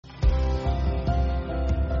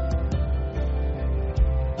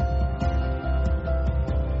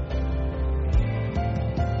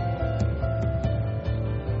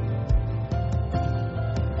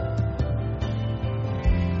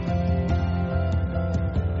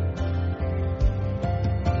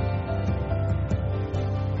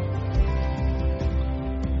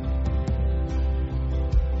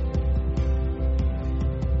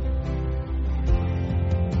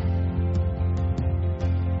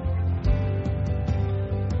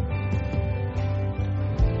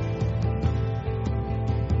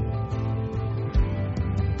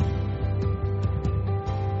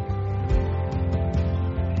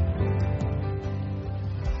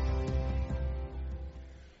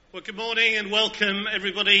Well, good morning and welcome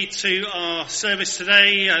everybody to our service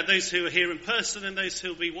today, those who are here in person and those who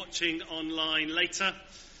will be watching online later,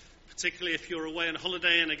 particularly if you're away on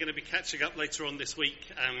holiday and are going to be catching up later on this week.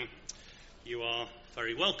 You are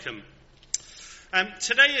very welcome.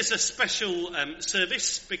 Today is a special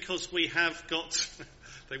service because we have got,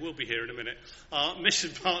 they will be here in a minute, our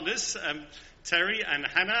mission partners, Terry and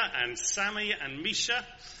Hannah and Sammy and Misha,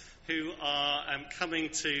 who are coming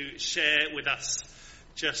to share with us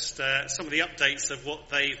just some of the updates of what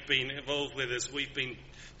they've been involved with as we've been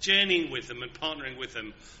journeying with them and partnering with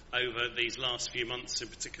them over these last few months,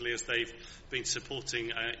 and particularly as they've been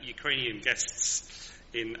supporting Ukrainian guests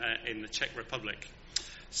in the Czech Republic.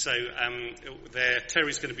 So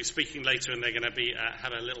Terry's going to be speaking later, and they're going to be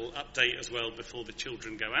have a little update as well before the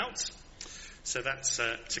children go out. So that's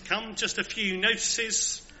to come. Just a few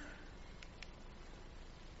notices.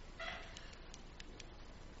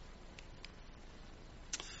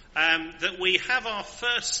 That we have our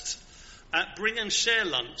first Bring and Share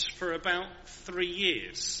lunch for about 3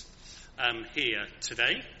 years here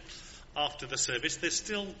today after the service. There's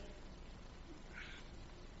still,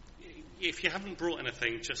 if you haven't brought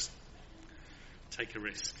anything, just take a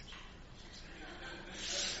risk.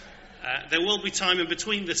 There will be time in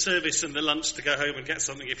between the service and the lunch to go home and get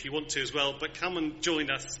something if you want to as well, but come and join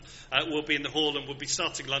us. We'll be in the hall and we'll be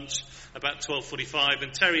starting lunch about 12:45,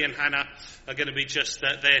 and Terry and Hannah are going to be just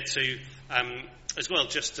there to, as well,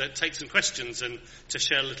 just take some questions and to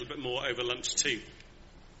share a little bit more over lunch too.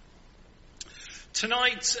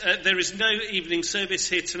 Tonight, there is no evening service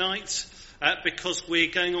here tonight. Because we're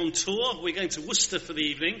going on tour. We're going to Worcester for the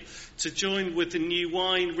evening to join with the New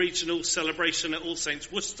Wine Regional Celebration at All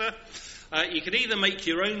Saints Worcester. You can either make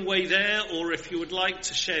your own way there, or if you would like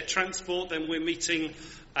to share transport, then we're meeting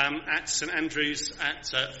at St Andrews at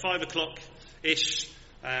 5 o'clock-ish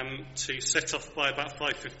to set off by about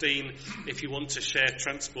 5:15 if you want to share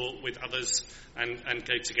transport with others and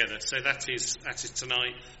go together. So that is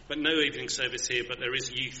tonight, but no evening service here, but there is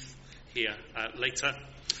youth here later.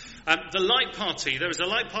 The light party. There is a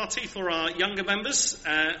light party for our younger members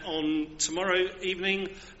on tomorrow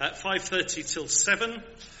evening at 5:30 till 7.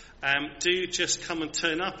 Do just come and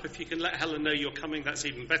turn up. If you can let Helen know you're coming, that's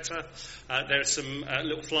even better. There are some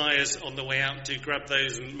little flyers on the way out. Do grab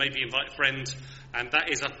those and maybe invite a friend. And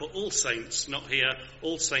that is up at All Saints, not here.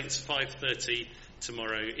 All Saints, 5:30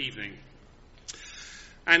 tomorrow evening.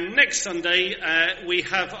 And next Sunday, we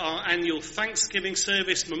have our annual Thanksgiving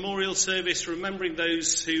service, memorial service, remembering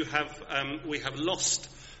those who we have lost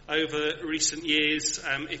over recent years.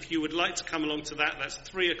 If you would like to come along to that, that's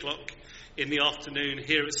 3 o'clock in the afternoon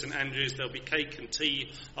here at St Andrews. There'll be cake and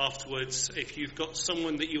tea afterwards. If you've got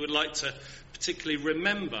someone that you would like to particularly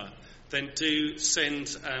remember, then do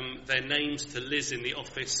send their names to Liz in the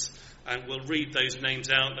office, and we'll read those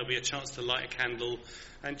names out. There'll be a chance to light a candle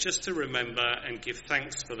and just to remember and give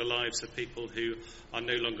thanks for the lives of people who are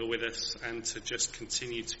no longer with us, and to just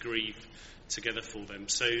continue to grieve together for them.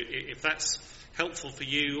 So if that's helpful for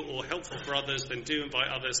you or helpful for others, then do invite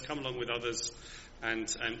others, come along with others,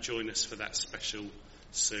 and join us for that special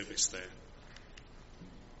service there.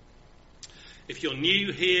 If you're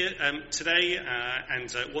new here today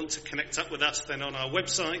and want to connect up with us, then on our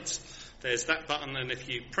website there's that button, and if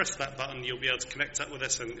you press that button you'll be able to connect up with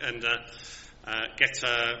us and get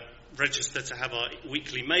registered to have our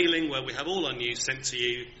weekly mailing where we have all our news sent to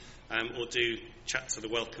you, or do chat to the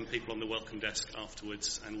welcome people on the welcome desk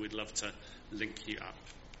afterwards, and we'd love to link you up.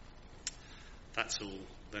 That's all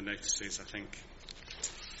the notices, I think.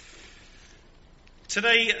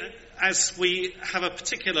 Today, as we have a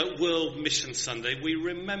particular World Mission Sunday, we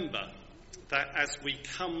remember that as we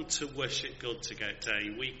come to worship God today,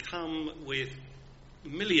 we come with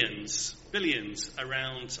millions, billions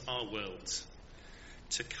around our world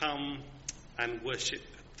to come and worship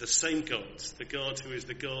the same God, the God who is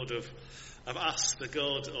the God of us, the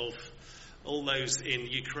God of all those in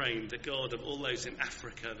Ukraine, the God of all those in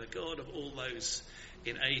Africa, the God of all those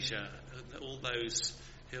in Asia, all those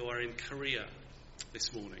who are in Korea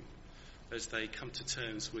this morning, as they come to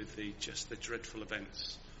terms with the dreadful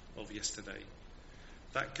events of yesterday.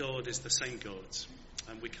 That God is the same God,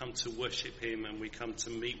 and we come to worship him, and we come to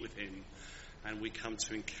meet with him, and we come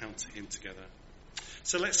to encounter him together.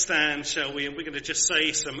 So let's stand, shall we? And we're going to just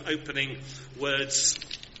say some opening words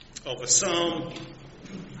of a psalm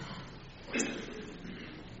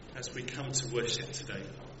as we come to worship today.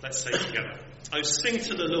 Let's say together. Oh, sing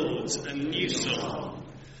to the Lord a new song.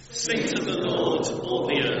 Sing to the Lord, all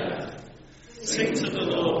the earth. Sing to the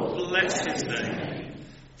Lord, bless his name.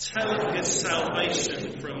 Tell of his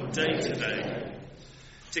salvation from day to day.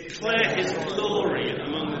 Declare his glory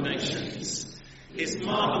among the nations, his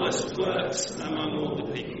marvellous works among all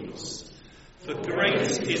the peoples. For great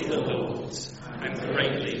is the Lord, and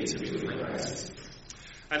greatly to be praised.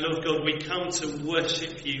 And Lord God, we come to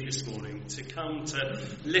worship you this morning, to come to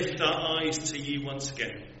lift our eyes to you once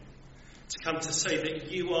again, to come to say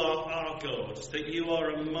that you are our God, that you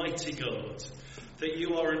are a mighty God, that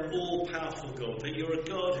you are an all-powerful God, that you're a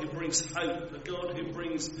God who brings hope, a God who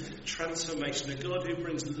brings transformation, a God who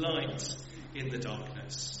brings light in the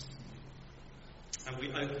darkness. And we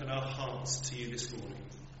open our hearts to you this morning.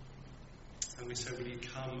 And we say, will you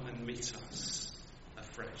come and meet us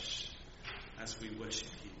afresh as we worship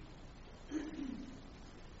you?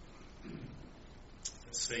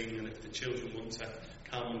 Let's sing, and if the children want to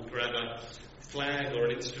come and grab a flag or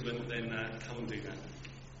an instrument, then come and do that.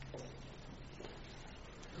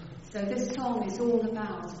 So this song is all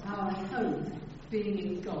about our hope being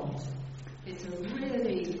in God. It's a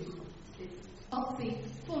really upbeat,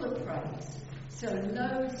 full of praise. So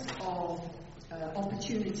loads of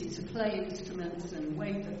opportunity to play instruments and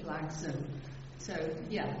wave the flags. And so,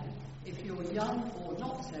 yeah, if you're young or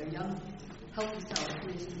not so young, help yourself to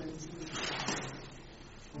instruments.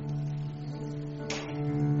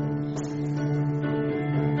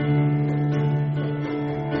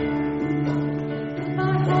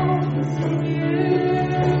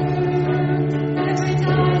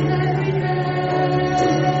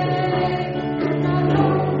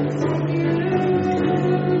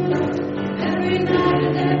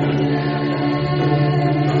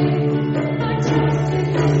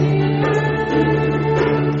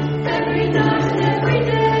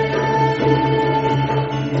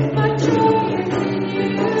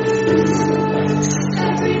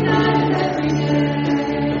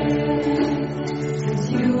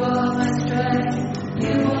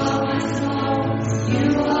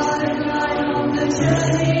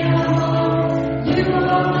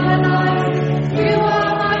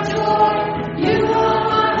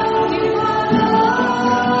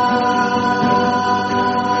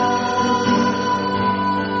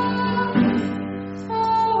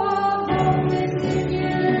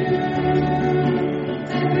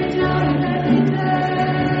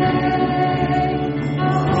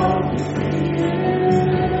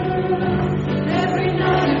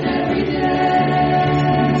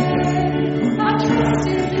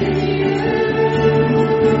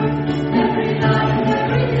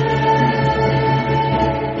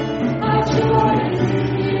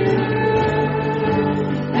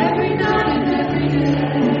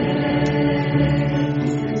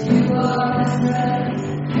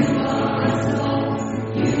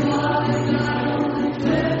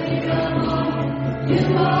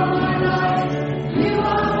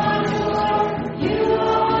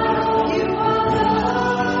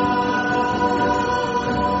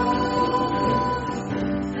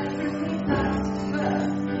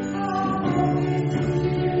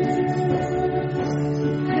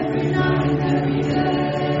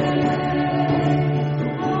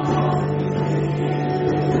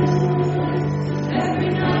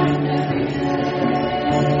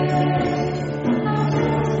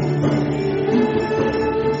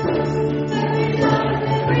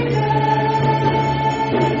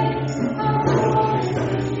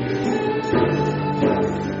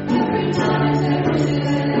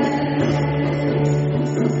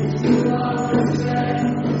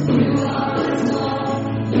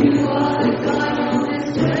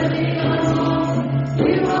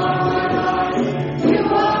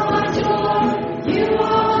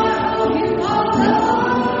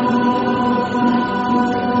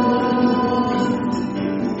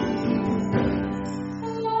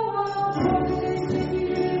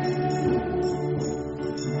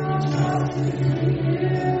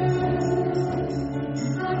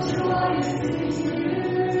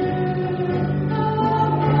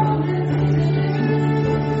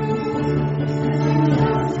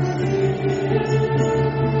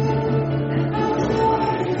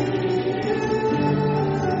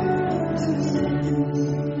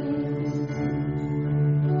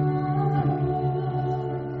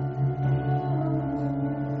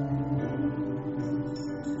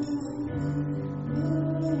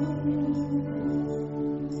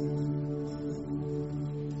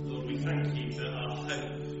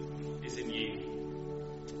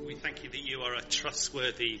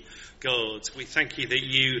 Trustworthy God. We thank you that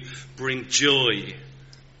you bring joy.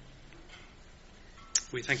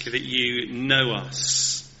 We thank you that you know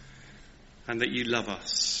us and that you love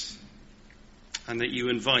us and that you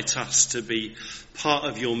invite us to be part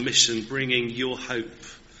of your mission, bringing your hope,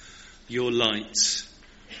 your light,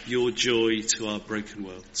 your joy to our broken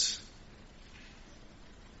world.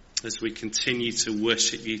 as we continue to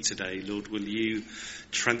worship you today. Lord, will you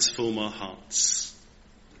transform our hearts?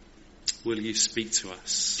 Will you speak to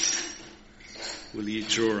us? Will you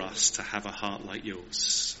draw us to have a heart like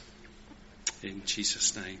yours? In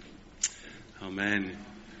Jesus' name. Amen.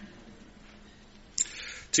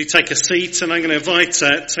 Do take a seat, and I'm going to invite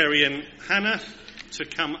Terry and Hannah to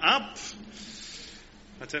come up.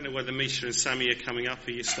 I don't know whether Misha and Sammy are coming up,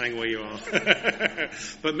 or you're staying where you are.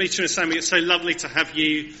 But Misha and Sammy, it's so lovely to have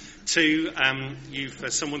you too.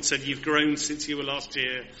 Someone said you've grown since you were last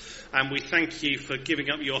year, and we thank you for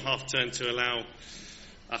giving up your half term to allow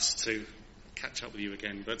us to catch up with you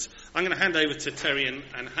again. But I'm going to hand over to Terry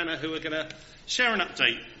and Hannah, who are going to share an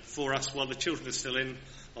update for us while the children are still in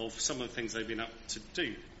of some of the things they've been up to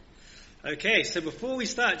do. Okay, so before we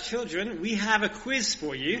start, children, we have a quiz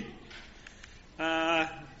for you.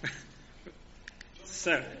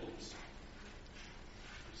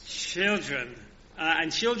 Children.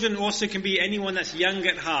 And children also can be anyone that's young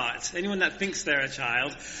at heart, anyone that thinks they're a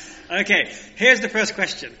child. Okay, here's the first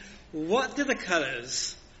question. What do the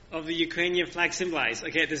colors of the Ukrainian flag symbolize?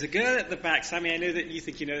 Okay, there's a girl at the back. Sammy, I know that you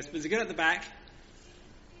think you know this, but there's a girl at the back.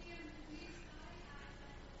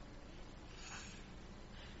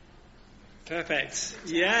 Perfect.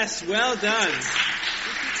 Yes, well done.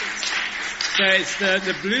 So it's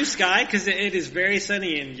the blue sky, because it is very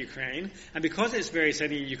sunny in Ukraine. And because it's very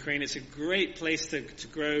sunny in Ukraine, it's a great place to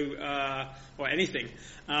grow, or anything.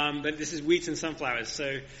 But this is wheat and sunflowers.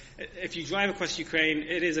 So if you drive across Ukraine,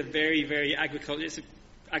 it is a very, very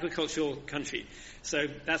agricultural country. So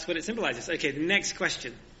that's what it symbolizes. Okay, the next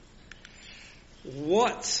question.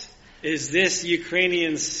 What is this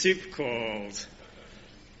Ukrainian soup called?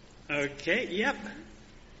 Okay, yep.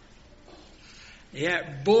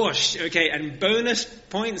 Yeah, borscht. Okay, and bonus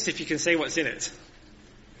points if you can say what's in it.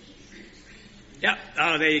 Yep.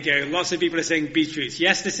 Oh, there you go. Lots of people are saying beetroot.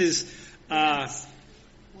 Yes, this is...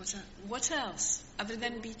 What else other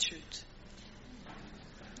than beetroot?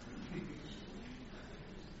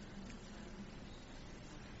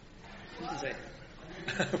 What is it?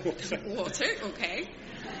 Water, okay.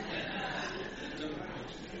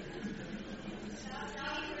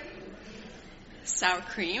 Sour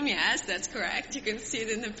cream, yes, that's correct. You can see it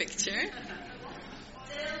in the picture.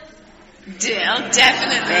 Dill,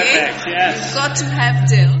 definitely. Perfect, yes. You've got to have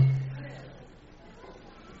dill.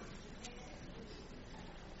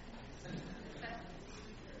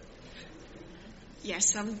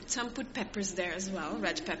 Yes, some put peppers there as well,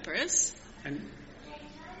 red peppers. And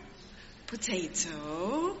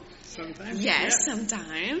potato. Sometimes? Yes, yeah.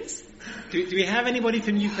 sometimes. Do we have anybody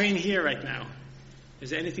from Ukraine here right now? Is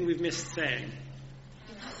there anything we've missed saying?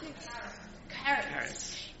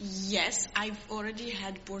 Carrots. Yes, I've already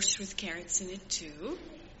had borscht with carrots in it too.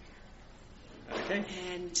 Okay.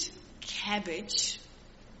 And cabbage.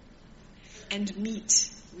 And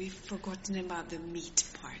meat. We've forgotten about the meat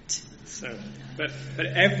part. So, but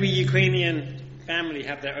every Ukrainian family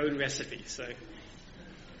have their own recipe. So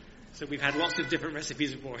we've had lots of different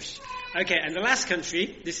recipes of borscht. Okay, and the last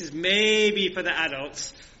country, this is maybe for the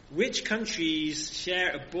adults. Which countries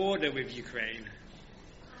share a border with Ukraine?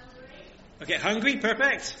 Okay, Hungary,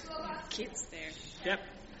 perfect. Kids there.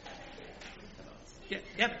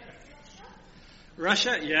 Yep.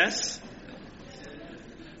 Russia, yes.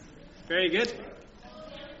 Very good.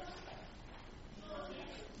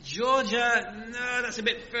 Georgia, no, that's a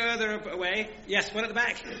bit further away. Yes, one at the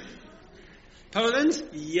back. Poland,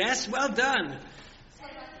 yes, well done.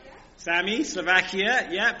 Sammy, Slovakia,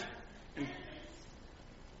 yep. And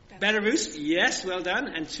Belarus, yes, well done.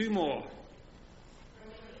 And two more.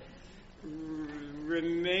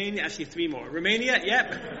 Romania, actually three more. Romania,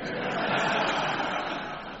 yep.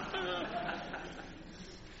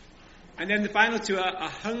 And then the final two are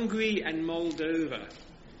Hungary and Moldova.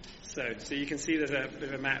 So you can see there's a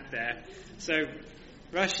bit of a map there. So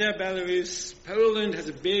Russia, Belarus, Poland has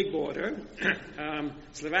a big border.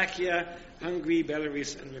 Slovakia, Hungary,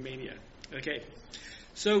 Belarus, and Romania. Okay.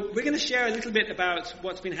 So we're going to share a little bit about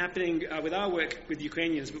what's been happening with our work with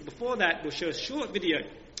Ukrainians. But before that, we'll show a short video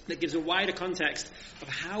that gives a wider context of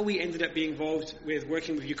how we ended up being involved with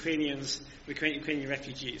working with Ukrainian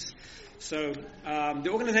refugees. So the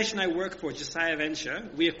organization I work for, Josiah Venture,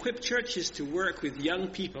 we equip churches to work with young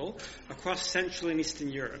people across Central and Eastern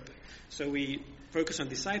Europe. So we focus on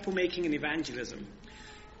disciple making and evangelism.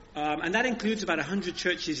 And that includes about 100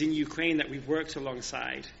 churches in Ukraine that we've worked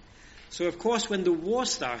alongside. So of course, when the war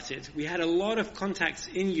started, we had a lot of contacts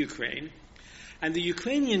in Ukraine. And the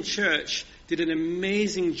Ukrainian church did an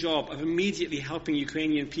amazing job of immediately helping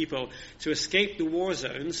Ukrainian people to escape the war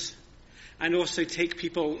zones and also take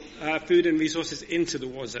people, food and resources into the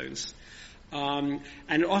war zones.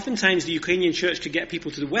 And oftentimes the Ukrainian church could get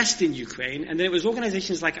people to the western Ukraine, and then it was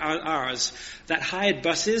organizations like ours that hired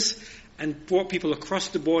buses and brought people across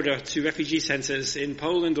the border to refugee centers in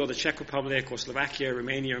Poland or the Czech Republic or Slovakia,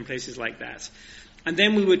 Romania, and places like that. And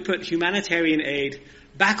then we would put humanitarian aid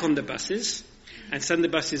back on the buses and send the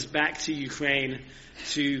buses back to Ukraine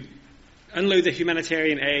to unload the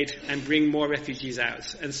humanitarian aid and bring more refugees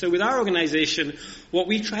out. And so with our organization, what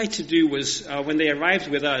we tried to do was, when they arrived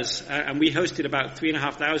with us, and we hosted about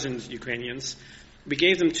 3,500 Ukrainians, we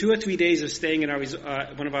gave them 2 or 3 days of staying in our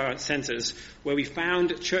one of our centers, where we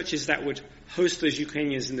found churches that would host those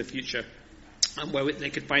Ukrainians in the future, where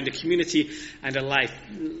they could find a community and a life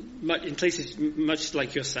in places much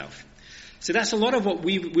like yourself. So that's a lot of what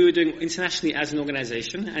we were doing internationally as an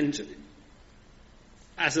organization. And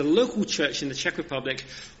as a local church in the Czech Republic,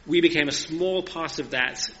 we became a small part of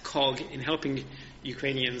that cog in helping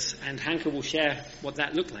Ukrainians, and Hanka will share what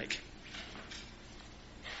that looked like.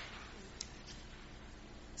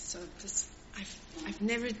 So I've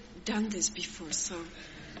never done this before, so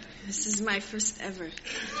this is my first ever.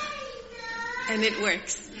 And it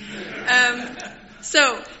works.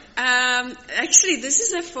 Actually, this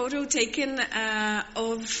is a photo taken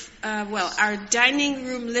of our dining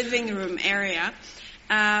room, living room area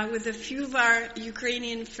with a few of our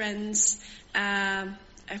Ukrainian friends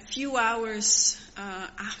a few hours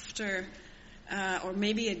after, or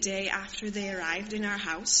maybe a day after they arrived in our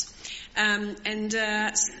house.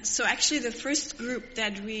 So actually the first group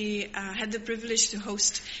that we had the privilege to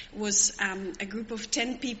host was a group of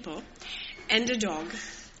 10 people and a dog.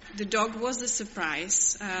 The dog was a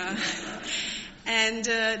surprise. And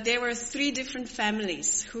there were 3 different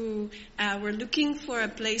families who were looking for a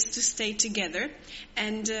place to stay together.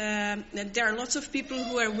 And there are lots of people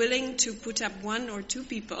who are willing to put up 1 or 2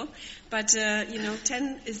 people, but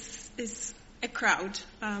 10 is a crowd.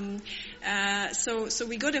 So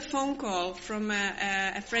we got a phone call from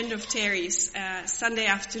a friend of Terry's Sunday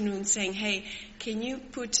afternoon saying, "Hey, can you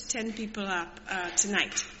put 10 people up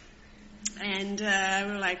tonight?" And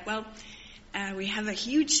we're like, well, we have a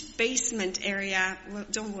huge basement area. Well,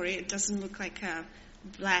 don't worry, it doesn't look like a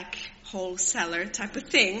black hole cellar type of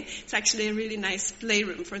thing. It's actually a really nice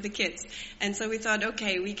playroom for the kids. And so we thought,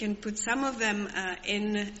 okay, we can put some of them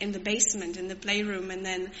in the basement, in the playroom, and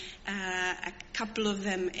then a couple of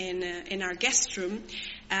them in our guest room.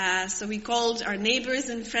 So we called our neighbors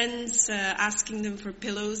and friends, asking them for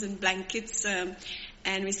pillows and blankets,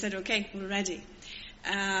 and we said, okay, we're ready.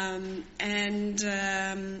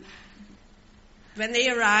 When they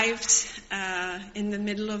arrived in the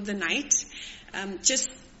middle of the night, just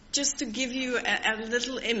to give you a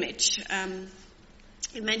little image,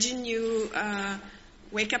 imagine you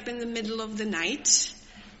wake up in the middle of the night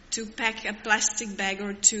to pack a plastic bag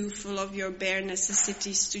or 2 full of your bare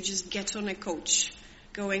necessities to just get on a coach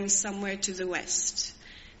going somewhere to the west.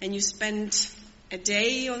 And you spend a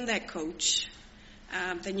day on that coach.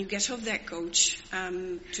 Then you get off that coach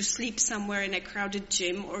to sleep somewhere in a crowded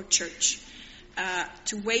gym or church,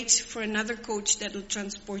 to wait for another coach that will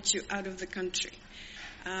transport you out of the country.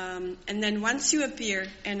 And then once you appear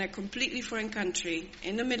in a completely foreign country,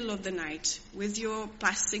 in the middle of the night, with your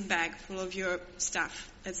plastic bag full of your stuff,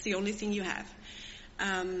 that's the only thing you have,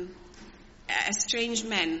 a strange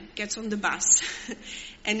man gets on the bus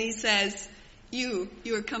and he says, you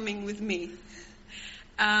are coming with me.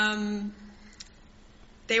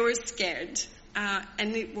 They were scared,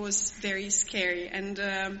 and it was very scary. And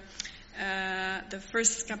the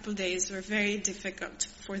first couple days were very difficult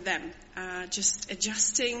for them, just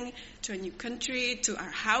adjusting to a new country, to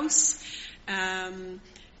our house.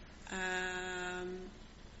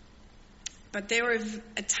 But they were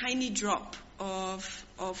a tiny drop of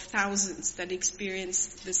thousands that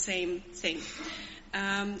experienced the same thing.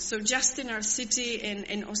 So just in our city,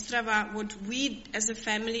 in Ostrava, what we as a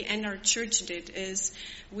family and our church did is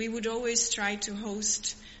we would always try to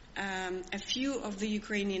host a few of the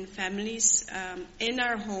Ukrainian families in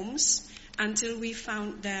our homes until we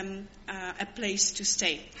found them a place to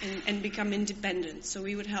stay and become independent. So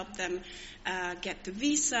we would help them get the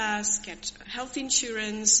visas, get health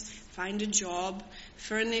insurance, find a job,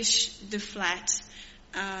 furnish the flat,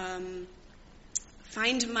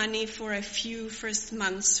 find money for a few first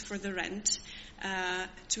months for the rent,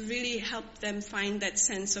 to really help them find that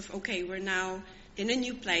sense of, okay, we're now in a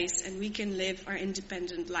new place and we can live our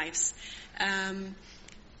independent lives. And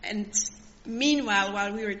meanwhile,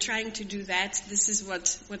 while we were trying to do that, this is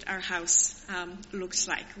what our house looks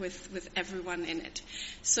like with everyone in it.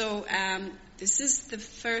 So this is the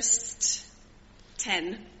first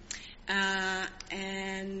 10,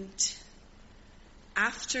 and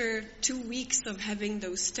after 2 weeks of having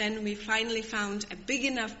those 10, we finally found a big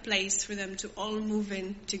enough place for them to all move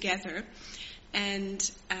in together,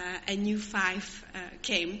 and a new 5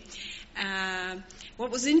 came. What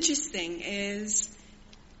was interesting is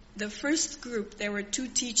the first group, there were 2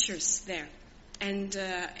 teachers there. And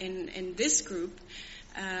in this group,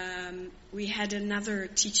 we had another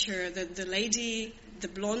teacher, the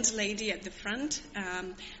blonde lady at the front,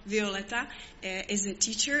 Violeta, is a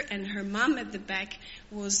teacher, and her mom at the back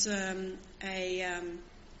was in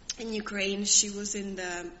Ukraine. She was in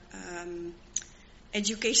the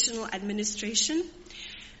educational administration.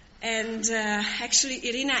 And actually,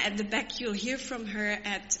 Irina at the back, you'll hear from her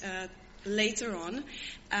later on.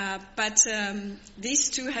 But these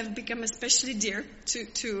 2 have become especially dear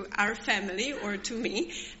to our family, or to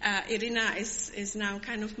me. Irina is now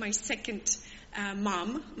kind of my second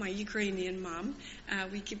mom, my Ukrainian mom.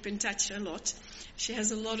 We keep in touch a lot. She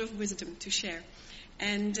has a lot of wisdom to share.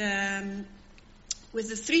 And with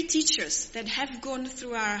the 3 teachers that have gone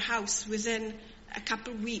through our house within a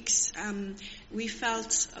couple of weeks, we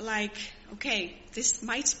felt like, okay, this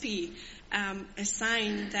might be a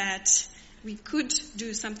sign that we could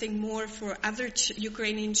do something more for other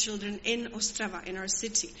Ukrainian children in Ostrava, in our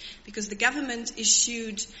city, because the government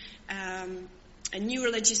issued a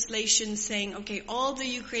new legislation saying, okay, all the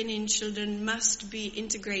Ukrainian children must be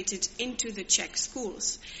integrated into the Czech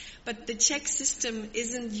schools. But the Czech system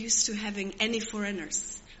isn't used to having any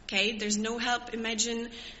foreigners. Okay, there's no help. Imagine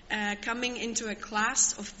coming into a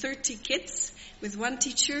class of 30 kids with 1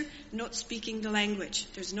 teacher not speaking the language.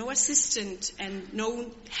 There's no assistant and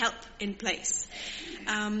no help in place.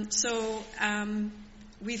 So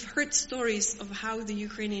we've heard stories of how the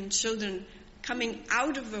Ukrainian children coming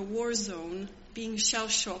out of a war zone, being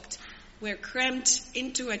shell-shocked, were crammed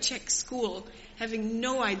into a Czech school, having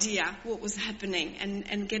no idea what was happening,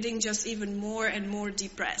 and getting just even more and more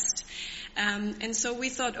depressed. And so we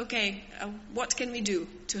thought, okay, what can we do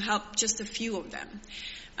to help just a few of them?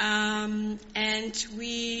 And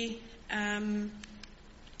we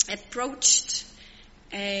approached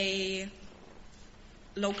a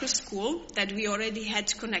local school that we already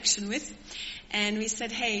had connection with, and we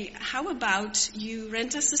said, hey, how about you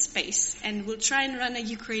rent us a space and we'll try and run a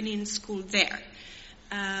Ukrainian school there.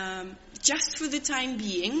 Just for the time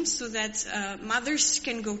being, so that mothers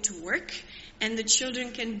can go to work and the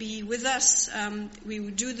children can be with us. We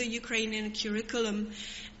will do the Ukrainian curriculum,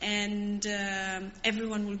 and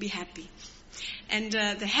everyone will be happy. And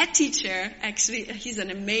the head teacher, actually, he's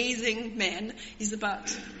an amazing man. He's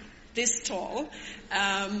about this tall.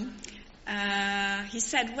 He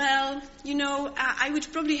said, well, I would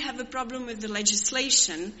probably have a problem with the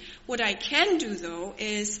legislation. What I can do, though,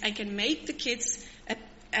 is I can make the kids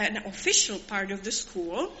an official part of the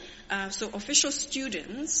school, so official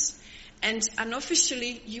students, and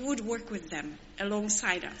unofficially you would work with them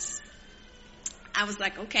alongside us. I was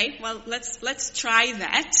like, okay, well, let's try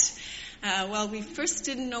that. Well, we first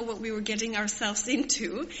didn't know what we were getting ourselves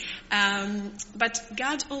into, but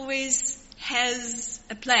God always has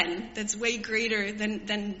a plan that's way greater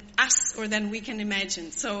than us or than we can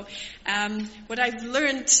imagine. So what I've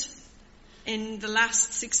learned in the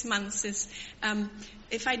last 6 months is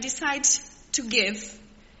if I decide to give,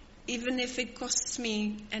 even if it costs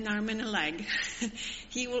me an arm and a leg,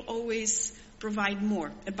 He will always provide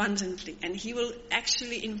more abundantly, and He will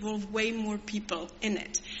actually involve way more people in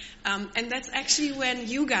it. And that's actually when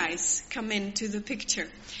you guys come into the picture.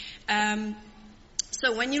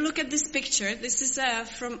 So when you look at this picture, this is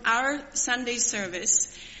from our Sunday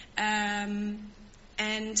service, and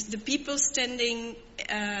the people standing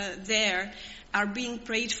there are being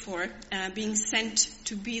prayed for, being sent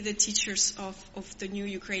to be the teachers of the new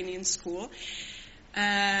Ukrainian school.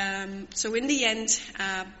 So in the end,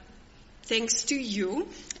 thanks to you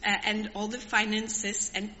and all the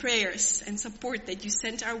finances and prayers and support that you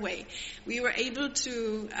sent our way, we were able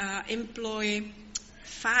to employ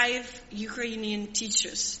 5 Ukrainian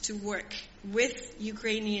teachers to work with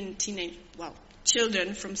Ukrainian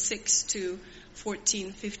children from 6 to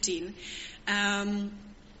 14, 15,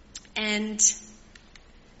 and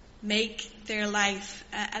make their life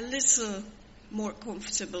a little more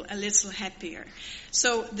comfortable, a little happier.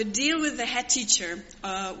 So the deal with the head teacher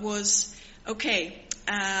was, okay,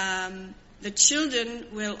 the children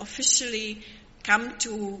will officially come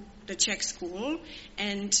to the Czech school,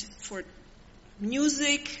 and for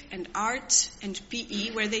music and art and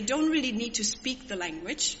PE, where they don't really need to speak the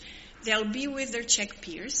language, they'll be with their Czech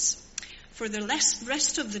peers. For the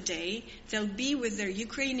rest of the day, they'll be with their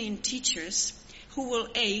Ukrainian teachers who will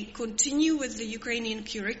continue with the Ukrainian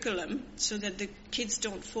curriculum so that the kids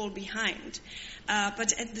don't fall behind.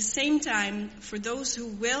 But at the same time, for those who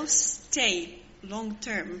will stay long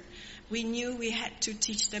term, we knew we had to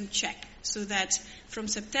teach them Czech so that from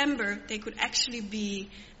September they could actually be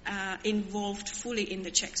involved fully in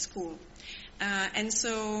the Czech school. And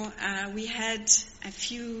so we had a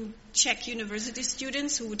few Czech university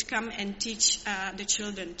students who would come and teach the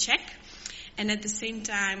children Czech, and at the same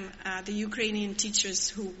time the Ukrainian teachers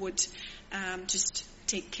who would just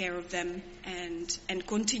take care of them and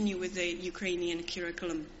continue with the Ukrainian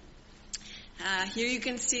curriculum. Here you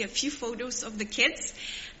can see a few photos of the kids.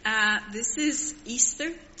 This is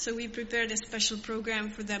Easter, so we prepared a special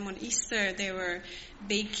program for them on Easter. They were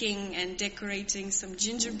baking and decorating some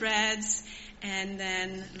gingerbreads and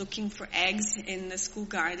then looking for eggs in the school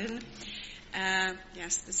garden.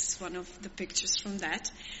 Yes, this is one of the pictures from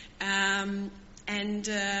that.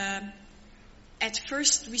 At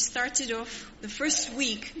first we started off, the first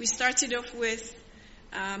week, we started off with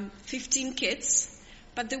 15 kids.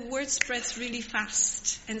 But the word spreads really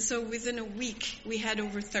fast, and so within a week we had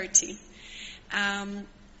over 30.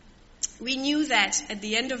 We knew that at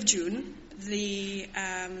the end of June the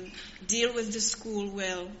deal with the school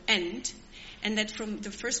will end, and that from the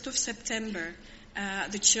 1st of September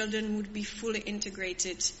the children would be fully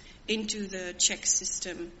integrated into the Czech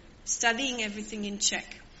system, studying everything in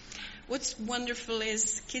Czech. What's wonderful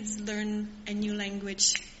is kids learn a new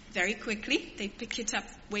language very quickly. They pick it up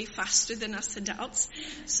way faster than us adults.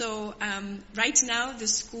 So right now the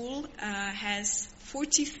school has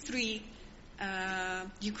 43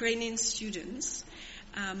 Ukrainian students.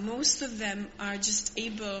 Most of them are just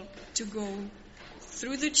able to go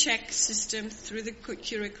through the Czech system, through the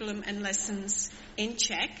curriculum and lessons in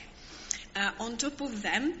Czech. On top of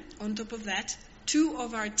that, 2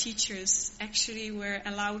 of our teachers actually were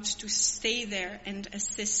allowed to stay there and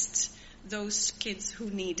assist those kids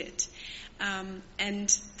who need it.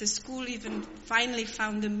 And the school even finally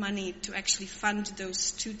found the money to actually fund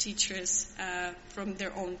those 2 teachers from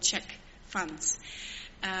their own Czech funds.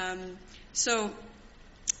 So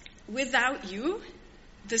without you,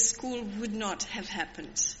 the school would not have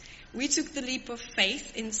happened. We took the leap of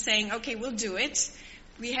faith in saying, okay, we'll do it.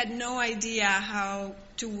 We had no idea how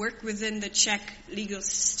to work within the Czech legal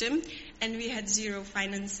system, and we had 0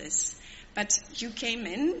 finances. But you came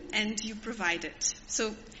in and you provided.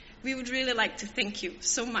 So we would really like to thank you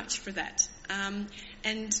so much for that.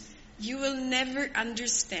 And you will never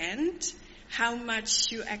understand how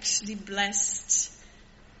much you actually blessed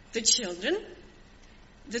the children,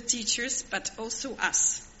 the teachers, but also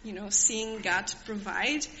us. You know, seeing God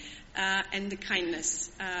provide and the kindness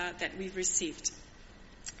that we've received.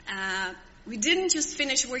 We didn't just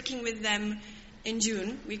finish working with them in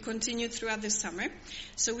June. We continued throughout the summer.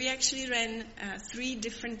 So we actually ran 3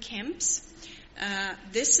 different camps.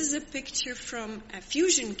 This is a picture from a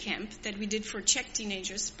fusion camp that we did for Czech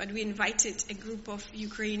teenagers, but we invited a group of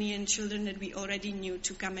Ukrainian children that we already knew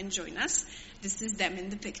to come and join us. This is them in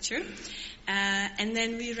the picture. And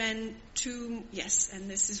then we ran 2,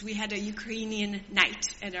 we had a Ukrainian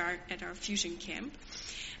night at our fusion camp.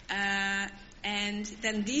 And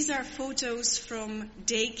then these are photos from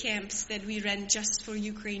day camps that we ran just for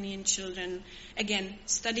Ukrainian children. Again,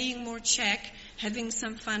 studying more Czech, having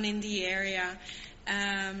some fun in the area.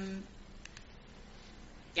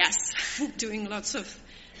 Doing lots of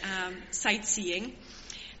sightseeing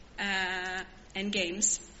and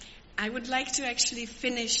games. I would like to actually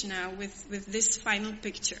finish now with this final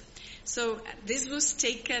picture. So this was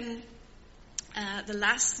taken the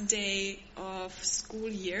last day of school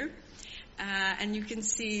year. And you can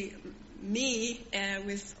see me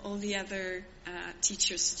with all the other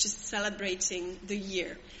teachers just celebrating the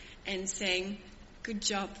year and saying, good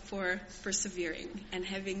job for persevering and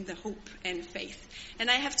having the hope and faith. And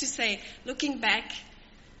I have to say, looking back,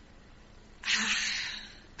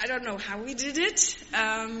 I don't know how we did it,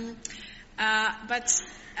 but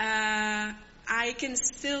I can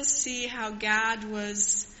still see how God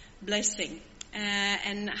was blessing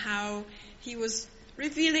and how He was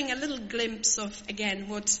revealing a little glimpse of, again,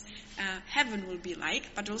 what heaven will be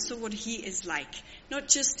like, but also what He is like. Not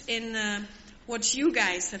just in what you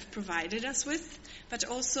guys have provided us with, but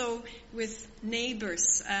also with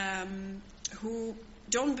neighbors who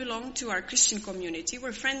don't belong to our Christian community.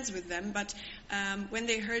 We're friends with them, but when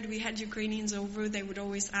they heard we had Ukrainians over, they would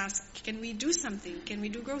always ask, can we do something? Can we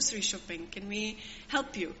do grocery shopping? Can we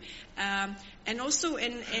help you? And also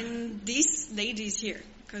in these ladies here,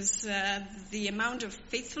 because the amount of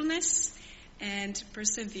faithfulness and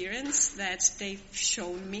perseverance that they've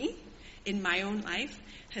shown me in my own life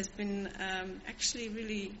has been actually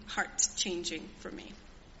really heart-changing for me.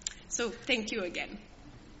 So thank you again.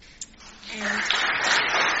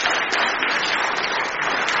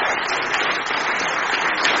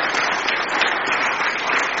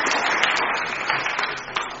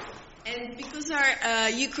 And because our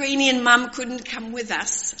Ukrainian mom couldn't come with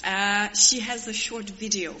us, she has a short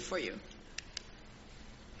video for you.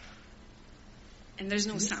 And there's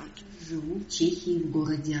no sound. Живу в Чехии, в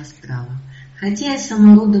городе Острава. Хотя я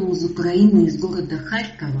сама родом из Украины, из города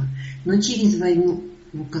Харькова, но через войну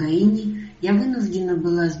в Украине я вынуждена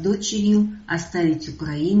была с дочерью оставить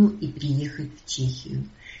Украину и приехать в Чехию.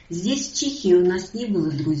 Здесь, в Чехии, у нас не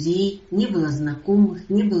было друзей, не было знакомых,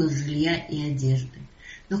 не было жилья и одежды.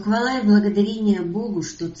 Но хвала и благодарение Богу,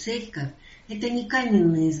 что церковь – это не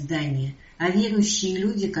каменные здания, а верующие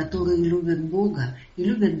люди, которые любят Бога и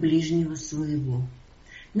любят ближнего своего.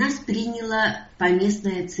 Нас приняла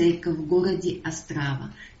поместная церковь в городе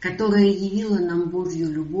Острава, которая явила нам Божью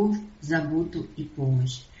любовь, заботу и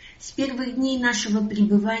помощь. С первых дней нашего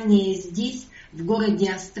пребывания здесь, в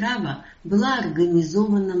городе Острава, была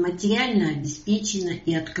организована, материально обеспечена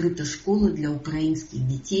и открыта школа для украинских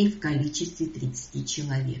детей в количестве 30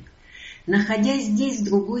 человек. Находясь здесь, в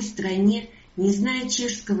другой стране, не зная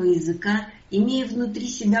чешского языка, имея внутри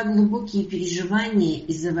себя глубокие переживания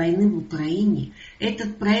из-за войны в Украине,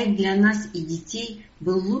 этот проект для нас и детей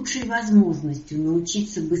был лучшей возможностью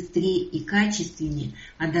научиться быстрее и качественнее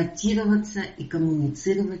адаптироваться и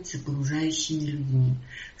коммуницировать с окружающими людьми.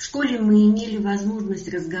 В школе мы имели возможность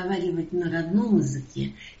разговаривать на родном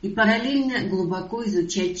языке и параллельно глубоко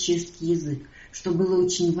изучать чешский язык, что было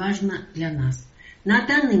очень важно для нас. На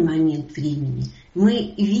данный момент времени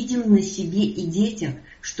мы видим на себе и детях,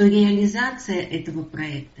 что реализация этого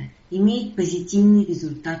проекта имеет позитивный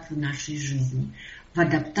результат в нашей жизни, в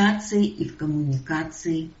адаптации и в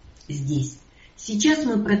коммуникации здесь. Сейчас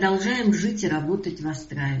мы продолжаем жить и работать в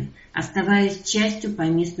Острове, оставаясь частью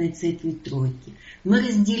поместной церкви Тройки. Мы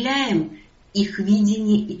разделяем их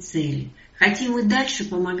видение и цели. Хотим и дальше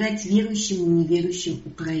помогать верующим и неверующим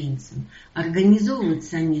украинцам, организовывать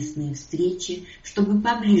совместные встречи, чтобы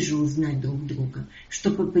поближе узнать друг друга,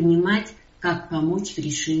 чтобы понимать, как помочь в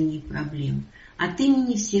решении проблем. От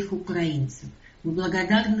имени всех украинцев мы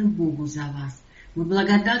благодарны Богу за вас. Мы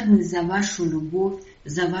благодарны за вашу любовь,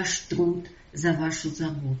 за ваш труд, за вашу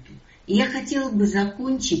заботу. И я хотела бы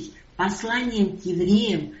закончить посланием к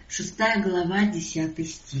евреям, 6 глава, 10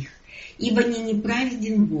 стих. «Ибо не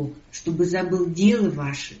неправеден Бог, чтобы забыл дело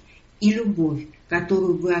ваше и любовь,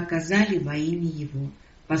 которую вы оказали во имя Его,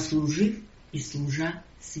 послужив и служа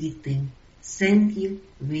святым». Thank you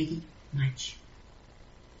very much.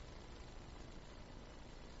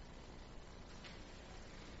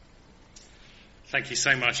 Thank you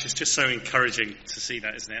so much. It's just so encouraging to see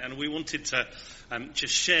that, isn't it? And we wanted to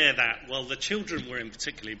just share that, well, the children were in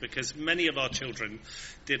particularly, because many of our children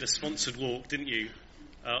did a sponsored walk, didn't you,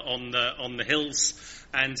 on the hills,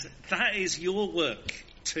 and that is your work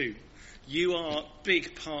too. You are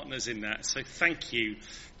big partners in that, so thank you,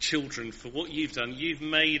 children, for what you've done. You've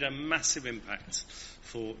made a massive impact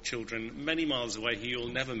for children many miles away who you'll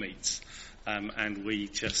never meet. And we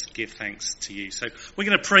just give thanks to you. So we're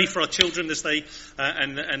going to pray for our children as they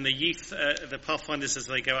and the youth, the Pathfinders, as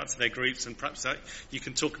they go out to their groups, and perhaps you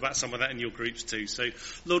can talk about some of that in your groups too. So,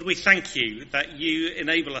 Lord, we thank you that you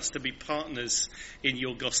enable us to be partners in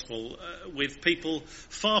your gospel with people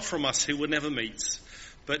far from us who will never meet,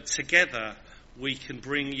 but together we can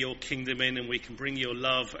bring your kingdom in, and we can bring your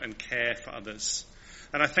love and care for others.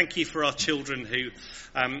 And I thank you for our children who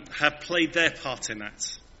have played their part in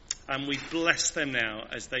that. And we bless them now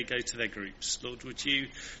as they go to their groups. Lord, would you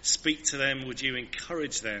speak to them? Would you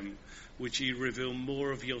encourage them? Would you reveal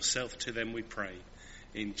more of yourself to them, we pray.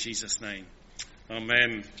 In Jesus' name.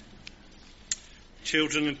 Amen.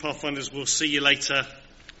 Children and Pathfinders, we'll see you later.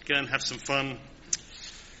 Go and have some fun.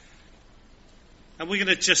 And we're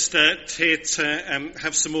going to just here to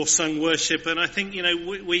have some more sung worship. And I think,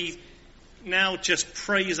 we now just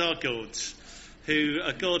praise our God.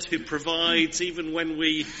 A God who provides even when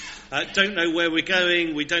we don't know where we're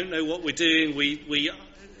going, we don't know what we're doing, we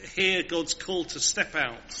hear God's call to step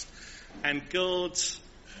out, and God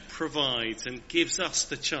provides and gives us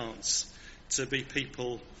the chance to be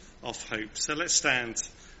people of hope. So let's stand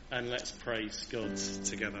and let's praise God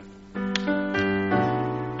together.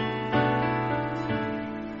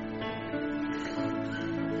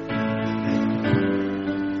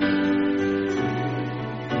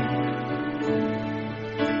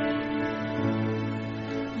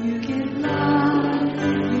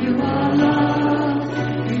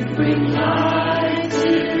 Bring light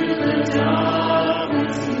to the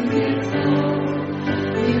darkness, you give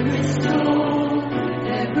hope.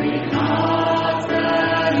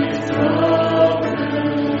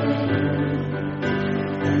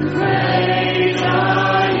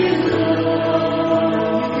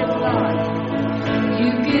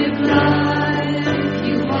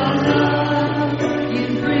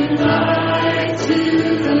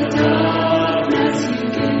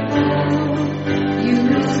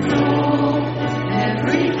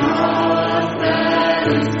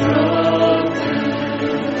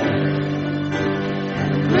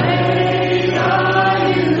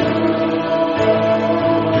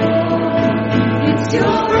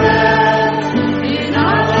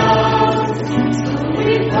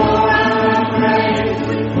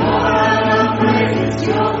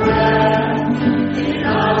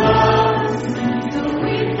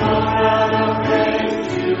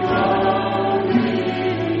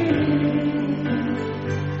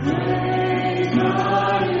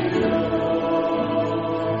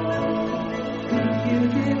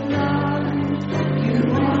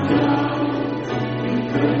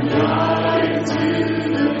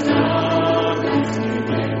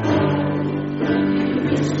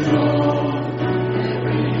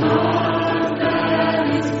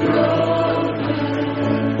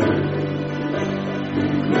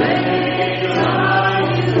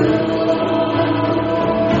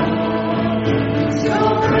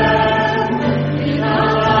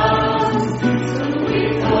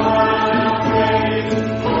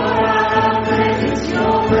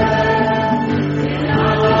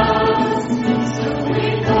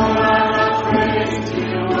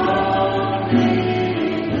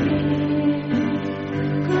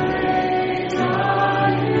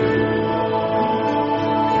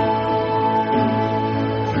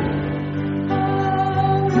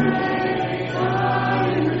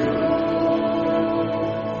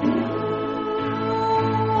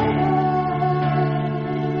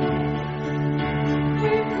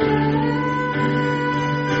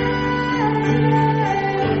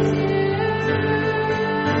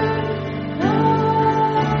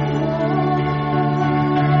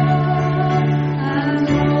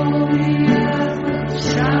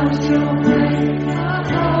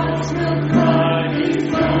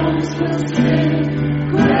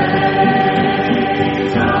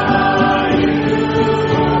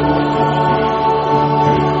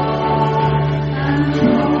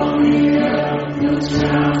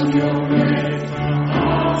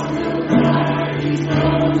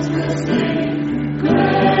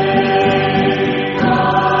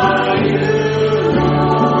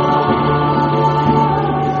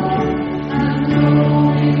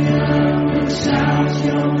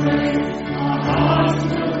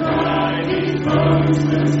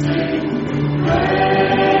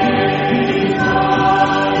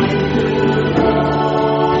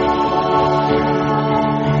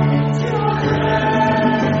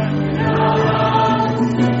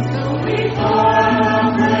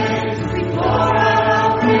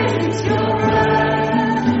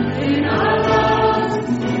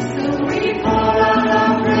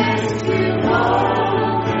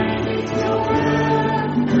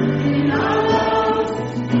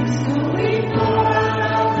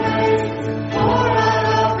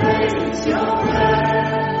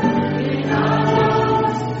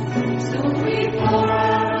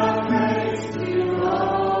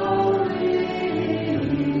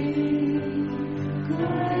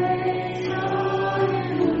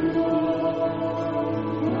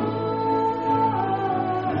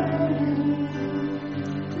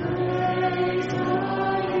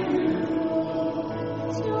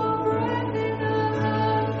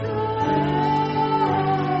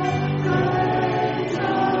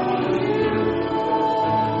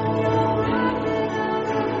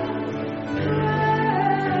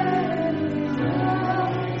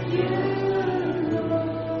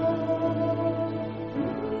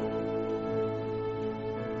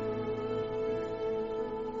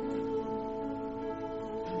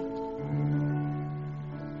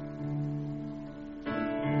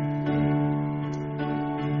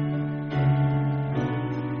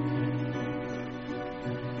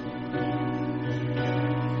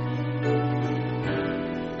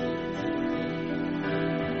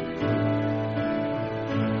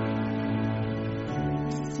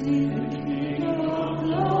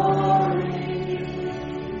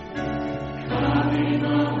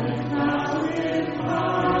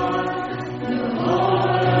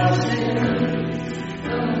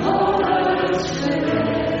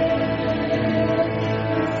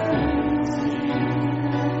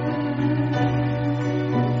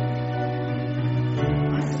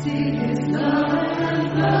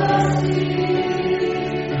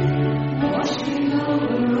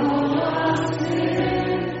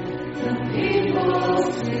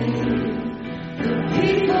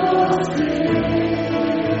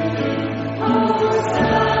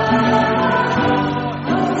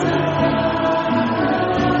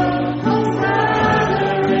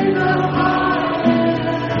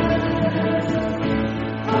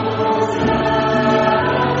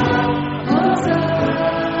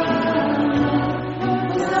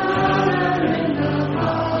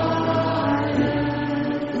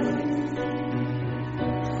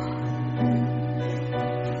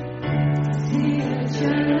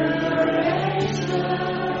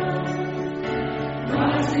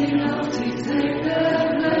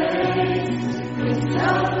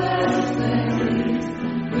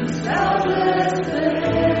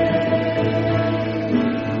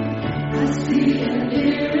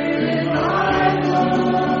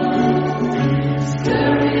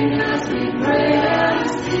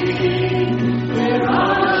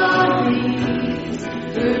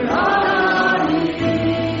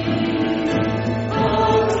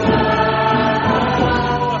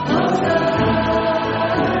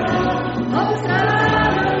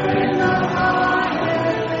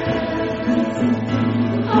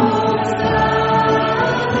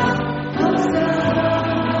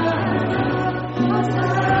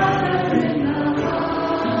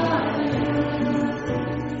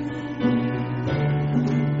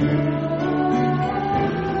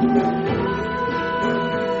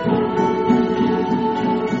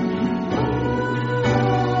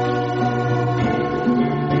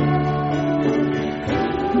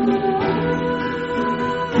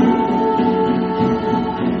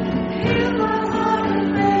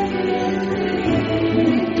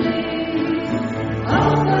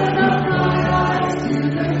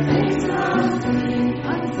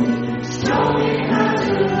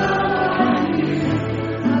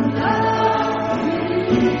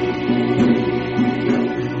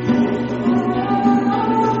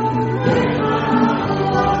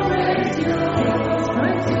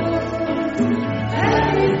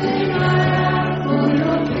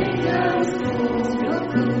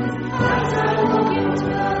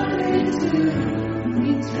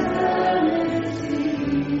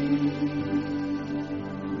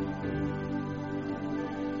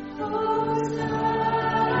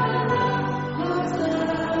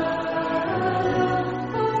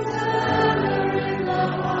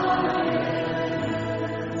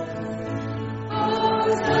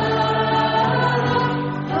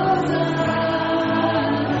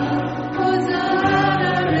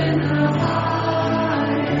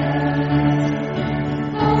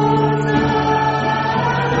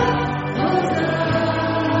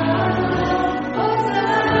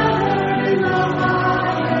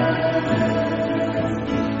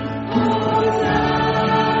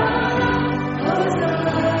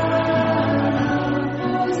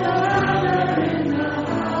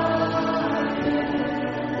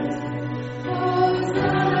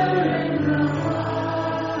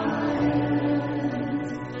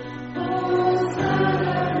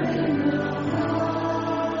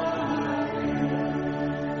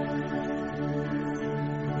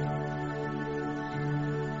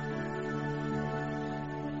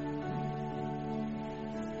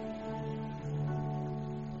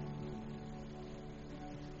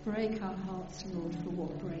 Break our hearts, Lord, for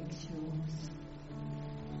what breaks yours.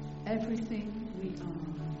 Everything we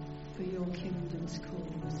are for your kingdom's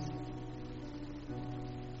cause.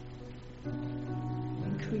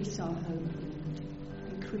 Increase our hope, Lord.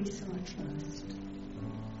 Increase our trust.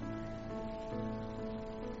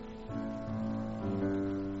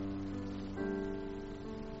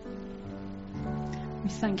 We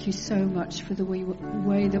thank you so much for the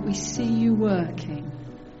way that we see you working.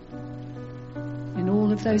 In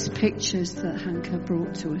all of those pictures that Hanka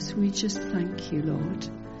brought to us, we just thank you, Lord.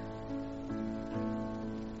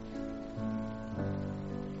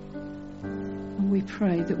 And we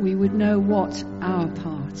pray that we would know what our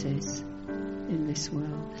part is in this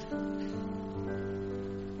world.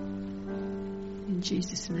 In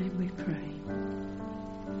Jesus' name we pray.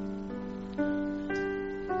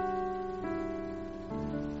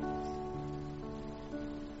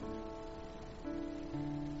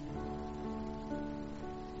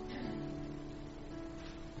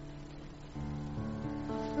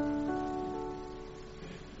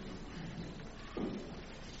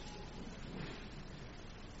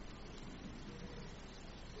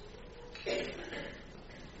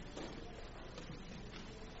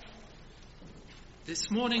 This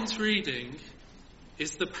morning's reading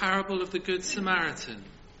is the parable of the Good Samaritan.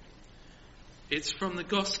 It's from the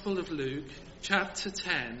Gospel of Luke, chapter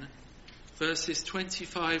 10, verses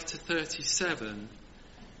 25 to 37,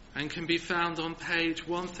 and can be found on page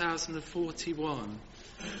 1041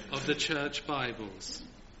 of the Church Bibles.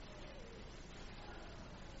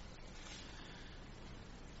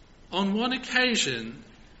 On one occasion,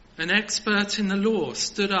 an expert in the law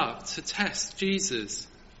stood up to test Jesus.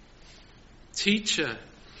 "Teacher,"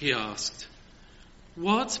 he asked,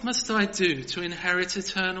 "what must I do to inherit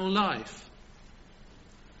eternal life?"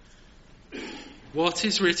 "What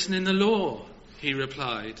is written in the law?" he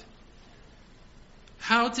replied.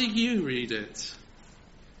 "How do you read it?"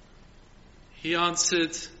 He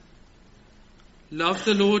answered, "Love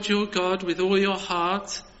the Lord your God with all your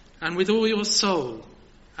heart and with all your soul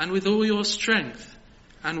and with all your strength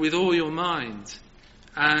and with all your mind,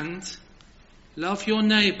 and love your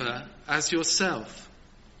neighbour as yourself."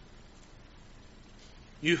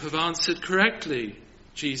 "You have answered correctly,"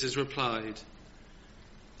 Jesus replied.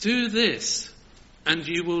 "Do this and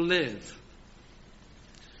you will live."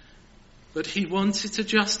 But he wanted to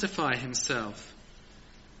justify himself.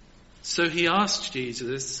 So he asked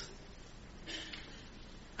Jesus,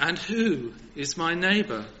 "And who is my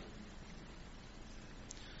neighbour?"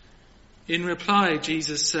 In reply,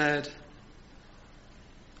 Jesus said,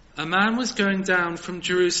 "A man was going down from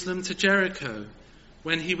Jerusalem to Jericho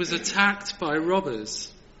when he was attacked by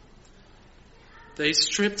robbers. They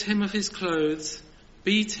stripped him of his clothes,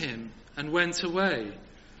 beat him, and went away,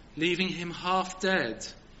 leaving him half dead.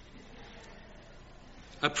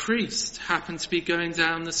 A priest happened to be going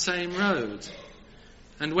down the same road,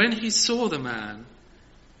 and when he saw the man,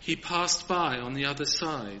 he passed by on the other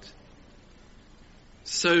side.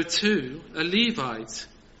 So too, a Levite,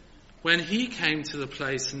 when he came to the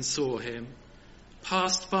place and saw him,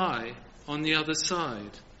 passed by on the other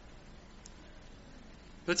side.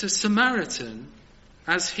 But a Samaritan,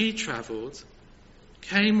 as he travelled,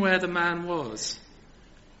 came where the man was,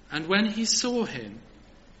 and when he saw him,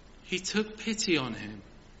 he took pity on him.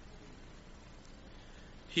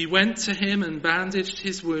 He went to him and bandaged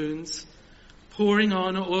his wounds, pouring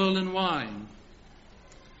on oil and wine.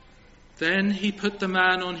 Then he put the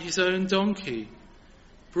man on his own donkey,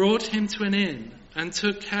 brought him to an inn, and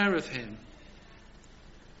took care of him.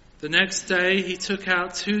 The next day he took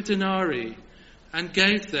out 2 denarii and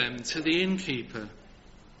gave them to the innkeeper.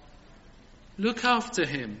 'Look after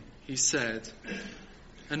him,' he said,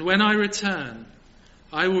 'and when I return,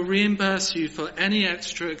 I will reimburse you for any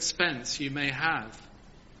extra expense you may have.'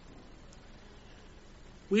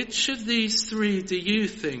 Which of these 3 do you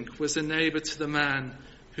think was a neighbour to the man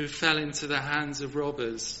who fell into the hands of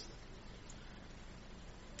robbers?"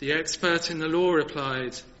 The expert in the law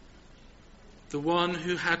replied, "The one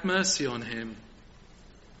who had mercy on him."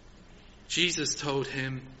 Jesus told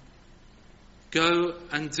him, "Go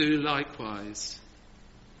and do likewise."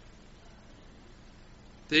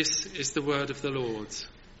 This is the word of the Lord.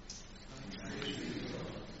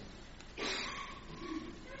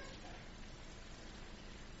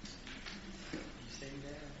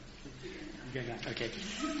 Okay.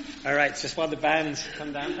 All right, just while the bands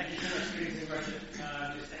come down. Thank you so much for doing the worship.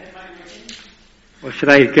 Is the headline working? Or should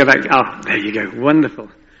I go back? Oh, there you go.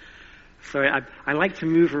 Wonderful. Sorry, I like to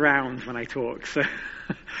move around when I talk. So,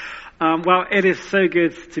 well, it is so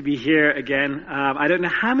good to be here again. I don't know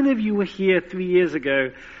how many of you were here 3 years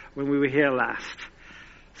ago when we were here last.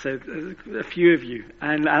 So a few of you.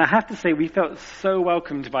 And I have to say, we felt so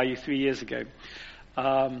welcomed by you 3 years ago.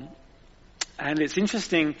 And it's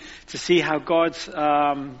interesting to see how God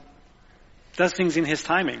does things in his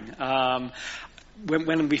timing.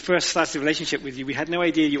 When we first started a relationship with you, we had no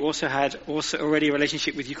idea you had already a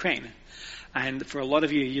relationship with Ukraine. And for a lot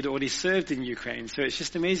of you, you'd already served in Ukraine. So it's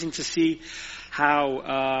just amazing to see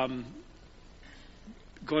how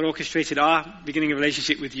God orchestrated our beginning of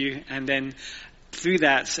relationship with you, and then through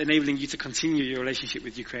that, enabling you to continue your relationship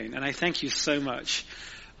with Ukraine. And I thank you so much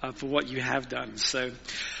for what you have done. So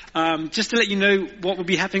just to let you know what will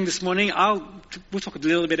be happening this morning, we'll talk a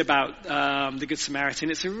little bit about the Good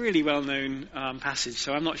Samaritan. It's a really well-known passage,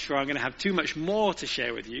 so I'm not sure I'm going to have too much more to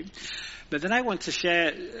share with you. But then I want to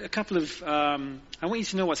share a couple of, I want you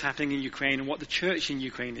to know what's happening in Ukraine and what the church in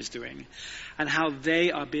Ukraine is doing, and how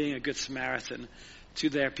they are being a Good Samaritan to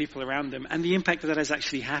their people around them, and the impact that is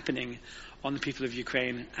actually happening on the people of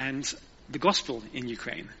Ukraine and the gospel in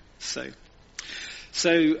Ukraine. So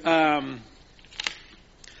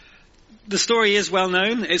the story is well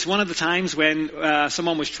known. It's one of the times when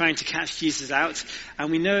someone was trying to catch Jesus out, and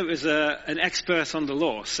we know it was an expert on the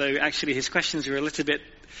law. So actually his questions were a little bit,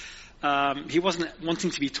 he wasn't wanting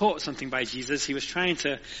to be taught something by Jesus. He was trying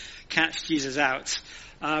to catch Jesus out.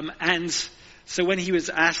 And so when he was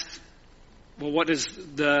asked, well, what does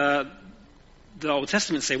the Old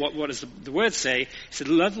Testament say? What does the word say? He said,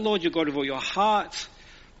 love the Lord your God with all your heart,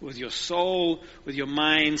 with your soul, with your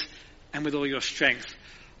mind, and with all your strength.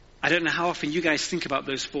 I don't know how often you guys think about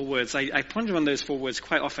those 4 words. I ponder on those 4 words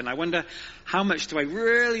quite often. I wonder, how much do I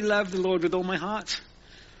really love the Lord with all my heart?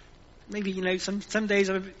 Maybe, some days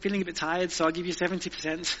I'm feeling a bit tired, so I'll give you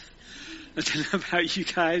 70%. I don't know about you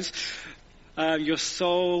guys. Your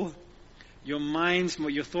soul, your mind,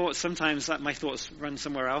 your thoughts. Sometimes my thoughts run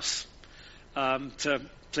somewhere else, to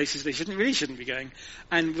places they shouldn't be going.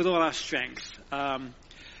 And with all our strength.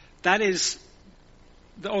 That is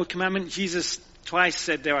the old commandment. Jesus twice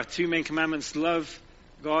said there are 2 main commandments: love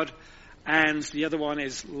God, and the other one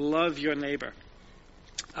is love your neighbor.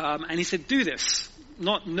 And he said, do this,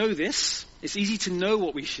 not know this. It's easy to know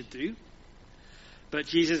what we should do, but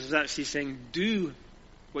Jesus was actually saying, do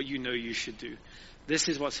what you know you should do. This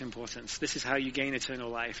is what's important. This is how you gain eternal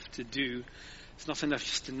life, to do. It's not enough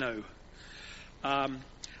just to know.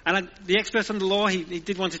 And the expert on the law, he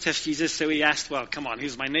did want to test Jesus, so he asked, well, come on,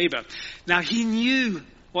 who's my neighbor? Now, he knew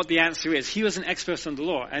what the answer is. He was an expert on the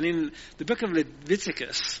law. And in the book of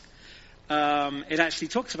Leviticus, it actually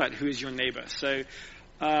talks about who is your neighbor. So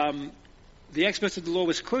the expert of the law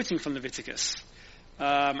was quoting from Leviticus.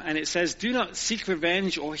 And it says, do not seek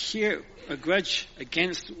revenge or hear a grudge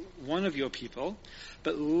against one of your people,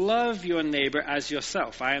 but love your neighbor as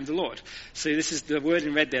yourself. I am the Lord. So this is the word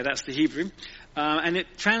in red there. That's the Hebrew. And it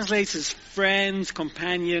translates as friend,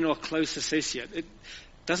 companion, or close associate. It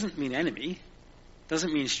doesn't mean enemy.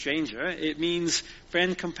 Doesn't mean stranger. It means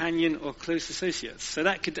friend, companion, or close associate. So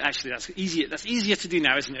that could actually, that's easier to do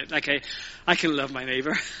now, isn't it? Okay, I can love my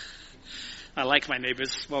neighbor. I like my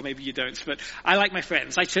neighbors. Well, maybe you don't, but I like my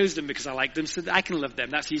friends. I chose them because I like them, so I can love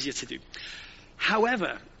them. That's easier to do.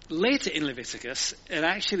 However, later in Leviticus,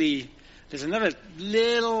 there's another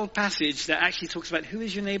little passage that actually talks about who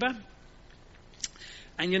is your neighbor.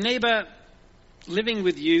 And your neighbor living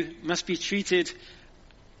with you must be treated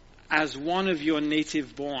as one of your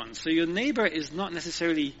native born. So your neighbor is not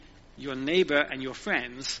necessarily your neighbor and your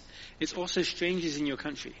friends. It's also strangers in your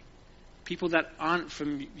country. People that aren't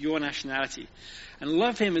from your nationality. And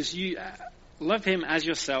love him as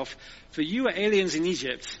yourself, for you are aliens in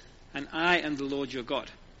Egypt, and I am the Lord your God.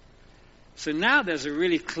 So now there's a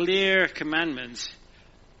really clear commandment.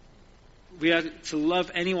 We are to love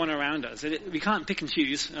anyone around us. We can't pick and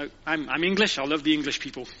choose. I'm English, I'll love the English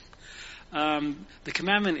people. The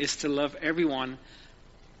commandment is to love everyone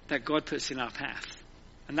that God puts in our path.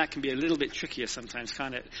 And that can be a little bit trickier sometimes,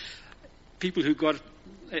 can't it? People who God,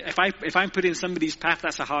 if I'm put in somebody's path,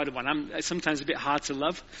 that's a harder one. It's sometimes a bit hard to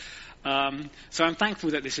love. So I'm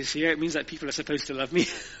thankful that this is here. It means that people are supposed to love me.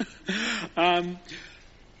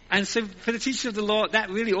 And so for the teacher of the law, that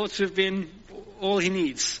really ought to have been all he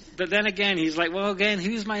needs. But then again, he's like, well, again,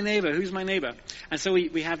 who's my neighbor? Who's my neighbor? And so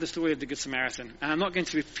we have the story of the Good Samaritan. And I'm not going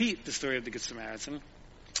to repeat the story of the Good Samaritan.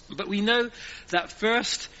 But we know that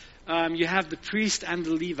first you have the priest and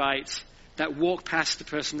the Levite that walk past the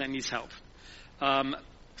person that needs help.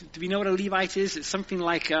 Do we know what a Levite is? It's something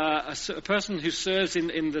like a person who serves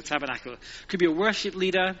in the tabernacle. Could be a worship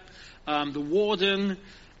leader, the warden,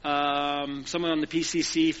 someone on the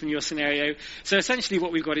PCC from your scenario. So essentially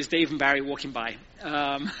what we've got is Dave and Barry walking by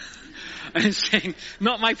and saying,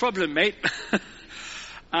 not my problem, mate.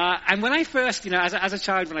 And when I first, as a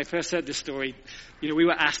child, when I first heard this story, we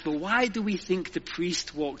were asked, well, why do we think the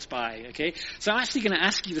priest walked by? Okay, so I'm actually going to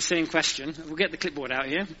ask you the same question. We'll get the clipboard out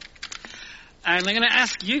here. And I'm going to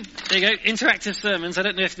ask you, there you go, interactive sermons. I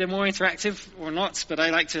don't know if they're more interactive or not, but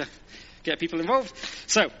I like to get people involved.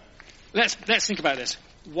 So, let's think about this.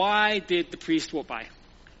 Why did the priest walk by?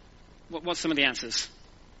 What's some of the answers?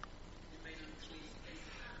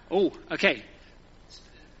 Oh, okay.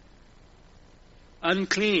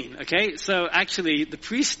 Unclean, okay? So actually, the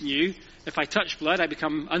priest knew, if I touch blood, I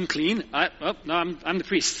become unclean. No, I'm the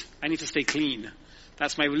priest. I need to stay clean.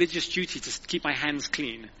 That's my religious duty, to keep my hands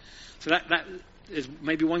clean. So that is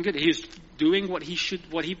maybe one good. He was doing what he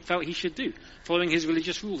felt he should do, following his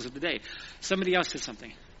religious rules of the day. Somebody else said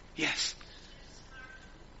something. Yes.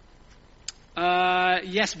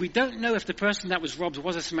 Yes, we don't know if the person that was robbed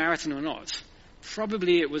was a Samaritan or not.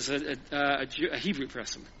 Probably it was a Hebrew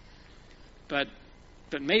person. But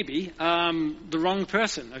maybe the wrong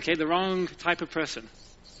person, okay? The wrong type of person.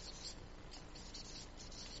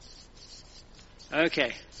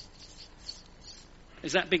 Okay.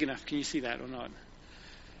 Is that big enough? Can you see that or not?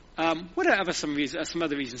 What are some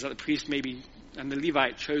other reasons that the priest maybe and the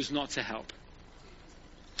Levite chose not to help?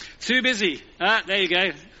 Too busy. There you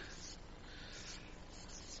go.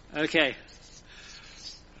 Okay.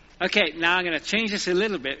 Okay, now I'm going to change this a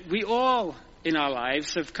little bit. We all in our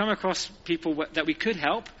lives have come across people that we could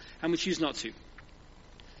help, and we choose not to.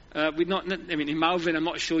 In Malvern, I'm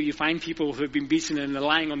not sure you find people who have been beaten and are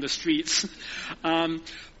lying on the streets.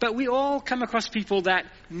 But we all come across people that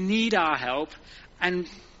need our help, and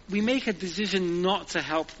we make a decision not to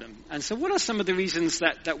help them. And so what are some of the reasons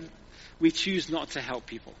that we choose not to help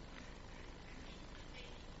people?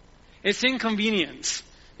 It's inconvenient.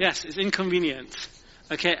 Yes, it's inconvenient.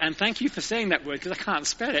 Okay, and thank you for saying that word, because I can't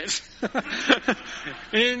spell it.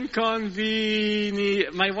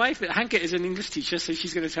 Inconvenient. My wife, Hanka, is an English teacher, so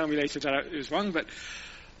she's going to tell me later that it was wrong, but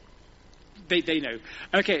they know.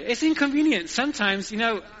 Okay, it's inconvenient. Sometimes,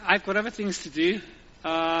 I've got other things to do.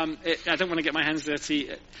 I don't want to get my hands dirty.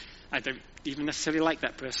 I don't even necessarily like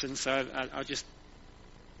that person, so I'll just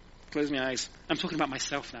close my eyes. I'm talking about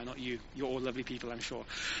myself now, not you. You're all lovely people, I'm sure.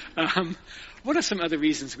 What are some other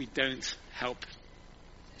reasons we don't help?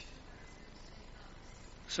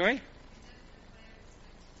 Sorry?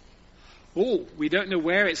 Oh, we don't know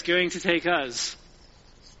where it's going to take us.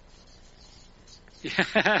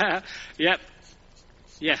 Yeah. Yep.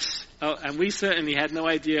 Yes. Oh, and we certainly had no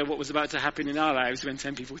idea what was about to happen in our lives when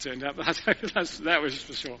 10 people turned up. That was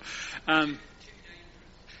for sure.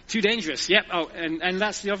 Too dangerous. Yep. Oh, and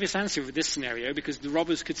that's the obvious answer for this scenario, because the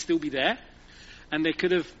robbers could still be there, and they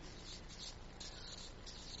could have.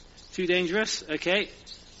 Too dangerous. Okay.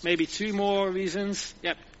 Maybe two more reasons.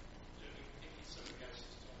 Yep.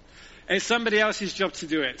 It's somebody else's job to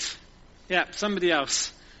do it. Yep, somebody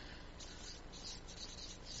else.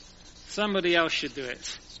 Somebody else should do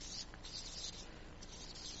it.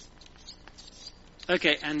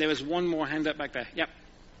 Okay, and there was one more hand up back there. Yep.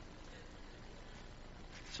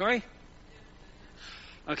 Sorry?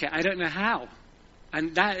 Okay, I don't know how.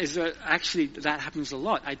 And that is actually, that happens a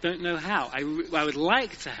lot. I don't know how. I would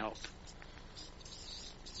like to help.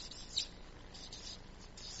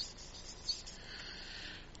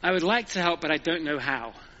 I would like to help, but I don't know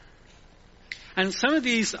how. And some of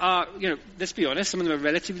these are, let's be honest, some of them are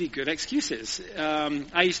relatively good excuses.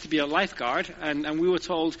 I used to be a lifeguard, and we were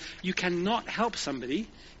told, you cannot help somebody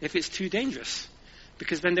if it's too dangerous,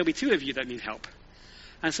 because then there'll be two of you that need help.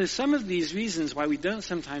 And so some of these reasons why we don't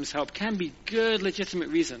sometimes help can be good, legitimate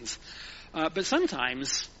reasons. But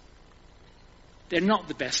sometimes they're not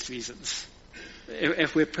the best reasons,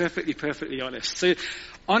 if we're perfectly honest. So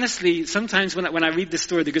honestly, sometimes when I read the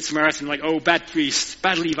story of the Good Samaritan, I'm like, oh, bad priest,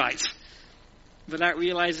 bad Levite. Without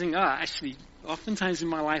realizing, actually, oftentimes in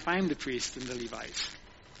my life, I'm the priest and the Levite.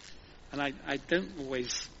 And I don't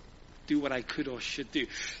always do what I could or should do.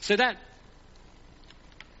 So that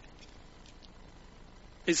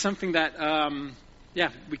is something that,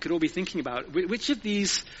 we could all be thinking about. Which of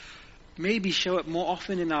these maybe show up more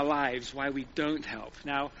often in our lives why we don't help?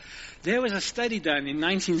 Now, there was a study done in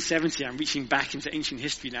 1970, I'm reaching back into ancient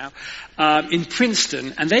history now, in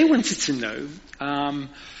Princeton, and they wanted to know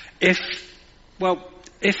if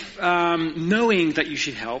knowing that you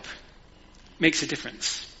should help makes a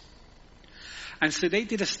difference. And so they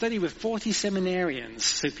did a study with 40 seminarians,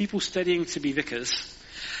 so people studying to be vicars,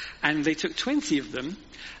 and they took 20 of them,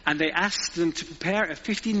 and they asked them to prepare a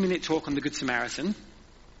 15-minute talk on the Good Samaritan.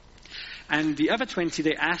 And the other 20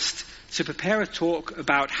 they asked to prepare a talk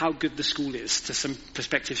about how good the school is to some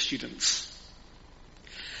prospective students.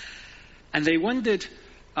 And they wondered,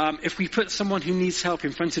 if we put someone who needs help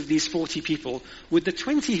in front of these 40 people, would the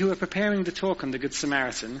 20 who are preparing the talk on the Good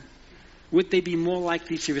Samaritan, would they be more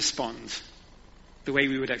likely to respond the way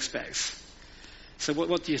we would expect? So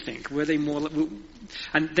what do you think? Were they more...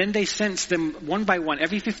 And then they sent them one by one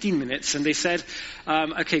every 15 minutes, and they said,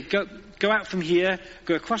 okay, go out from here,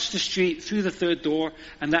 go across the street, through the third door,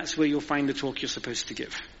 and that's where you'll find the talk you're supposed to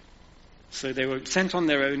give. So they were sent on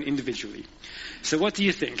their own individually. So what do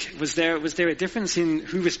you think? Was there a difference in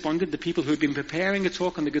who responded? The people who had been preparing a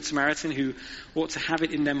talk on the Good Samaritan, who ought to have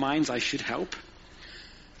it in their minds, I should help?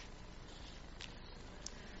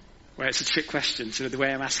 Well, it's a trick question, so the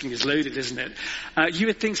way I'm asking is loaded, isn't it? You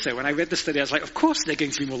would think so. When I read the study, I was like, of course they're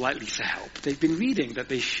going to be more likely to help. They've been reading that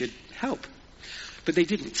they should help. But they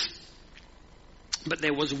didn't. But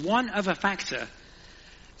there was one other factor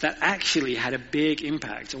that actually had a big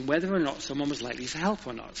impact on whether or not someone was likely to help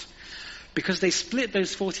or not. Because they split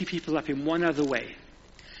those 40 people up in one other way.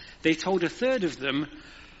 They told a third of them,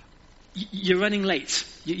 you're running late.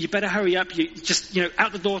 You better hurry up. You just,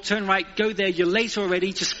 out the door, turn right, go there. You're late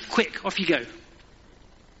already. Just quick, off you go.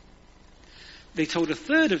 They told a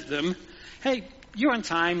third of them, hey, you're on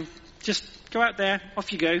time. Just go out there,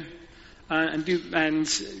 off you go, and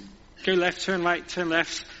go left, turn right, turn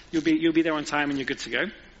left. You'll be there on time and you're good to go.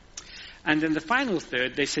 And then the final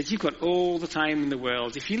third, they said, you've got all the time in the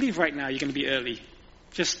world. If you leave right now, you're going to be early.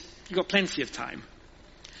 You've got plenty of time.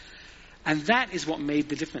 And that is what made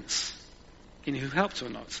the difference in who helped or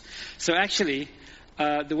not. So actually,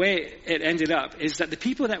 the way it ended up is that the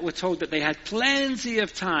people that were told that they had plenty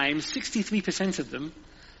of time, 63% of them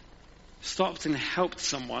stopped and helped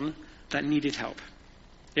someone that needed help.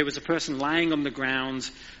 It was a person lying on the ground,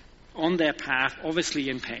 on their path, obviously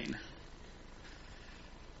in pain.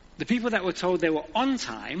 The people that were told they were on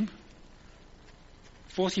time,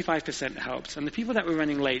 45% helped. And the people that were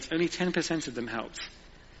running late, only 10% of them helped.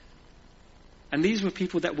 And these were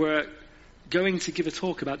people that were going to give a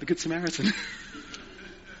talk about the Good Samaritan.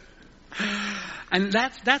 And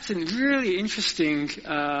that's a really interesting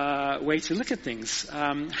way to look at things.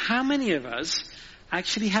 How many of us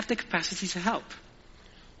actually have the capacity to help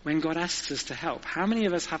when God asks us to help? How many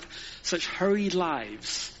of us have such hurried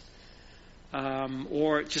lives?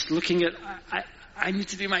 Or just looking at, I need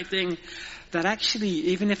to do my thing, that actually,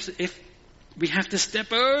 even if we have to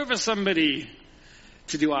step over somebody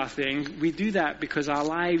to do our thing, we do that because our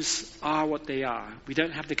lives are what they are. We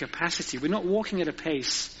don't have the capacity. We're not walking at a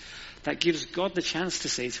pace that gives God the chance to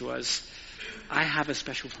say to us, I have a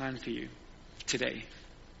special plan for you today,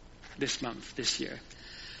 this month, this year.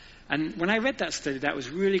 And when I read that study, that was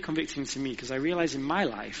really convicting to me, because I realized in my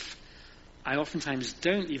life, I oftentimes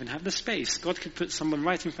don't even have the space. God could put someone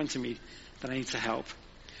right in front of me that I need to help.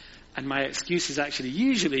 And my excuse is actually,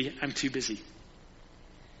 usually, I'm too busy.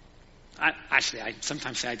 I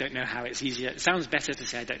sometimes say I don't know how. It's easier. It sounds better to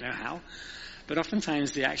say I don't know how. But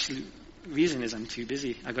oftentimes the actual reason is I'm too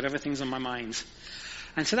busy. I've got other things on my mind.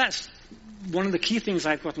 And so that's one of the key things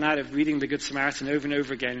I've gotten out of reading the Good Samaritan over and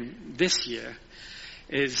over again this year,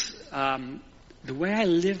 is the way I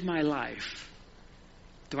live my life.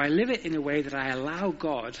 Do I live it in a way that I allow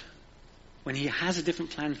God, when He has a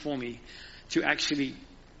different plan for me, to actually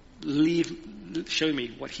show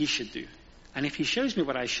me what He should do? And if He shows me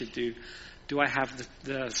what I should do I have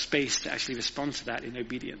the space to actually respond to that in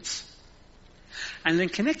obedience? And then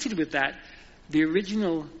connected with that, the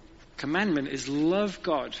original commandment is love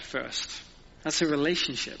God first. That's a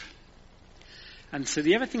relationship. And so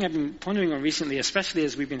the other thing I've been pondering on recently, especially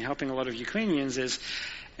as we've been helping a lot of Ukrainians, is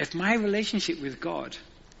if my relationship with God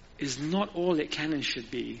is not all it can and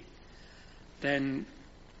should be, then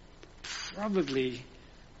probably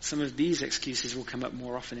some of these excuses will come up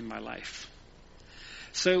more often in my life.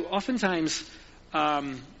 So oftentimes,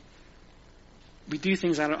 we do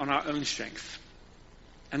things on our own strength.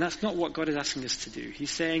 And that's not what God is asking us to do.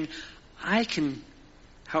 He's saying, I can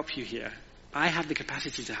help you here. I have the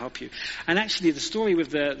capacity to help you. And actually, the story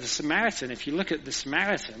with the Samaritan, if you look at the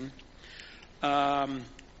Samaritan,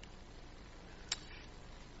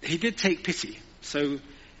 he did take pity. So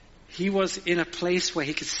he was in a place where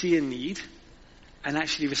he could see a need and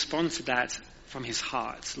actually respond to that from his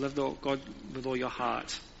heart. Love God with all your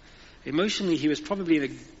heart. Emotionally, he was probably in a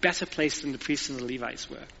better place than the priests and the Levites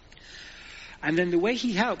were. And then the way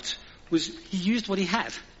he helped was he used what he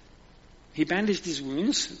had. He bandaged his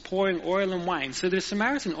wounds, pouring oil and wine. So the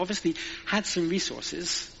Samaritan obviously had some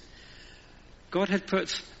resources. God had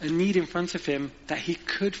put a need in front of him that he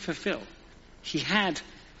could fulfill. He had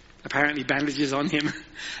apparently bandages on him.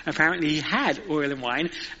 Apparently he had oil and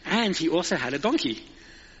wine, and he also had a donkey,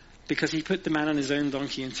 because he put the man on his own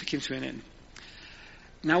donkey and took him to an inn.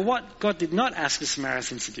 Now, what God did not ask the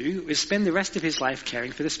Samaritan to do is spend the rest of his life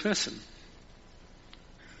caring for this person.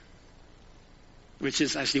 Which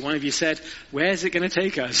is actually, one of you said, where is it going to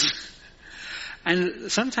take us?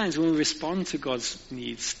 And sometimes when we respond to God's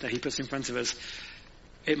needs that he puts in front of us,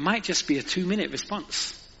 it might just be a 2-minute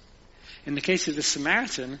response. In the case of the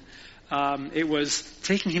Samaritan, it was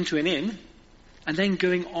taking him to an inn and then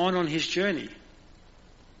going on his journey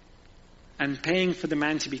and paying for the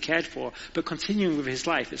man to be cared for, but continuing with his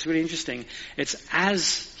life. It's really interesting. It's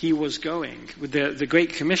as he was going. With the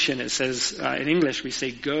Great Commission, it says, in English we say,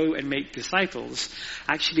 go and make disciples.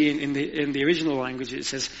 Actually, in the original language, it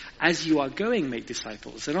says, as you are going, make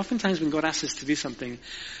disciples. And oftentimes when God asks us to do something,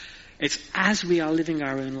 it's as we are living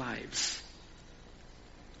our own lives.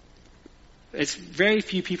 It's very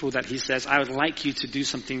few people that he says, I would like you to do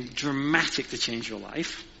something dramatic to change your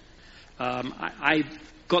life. I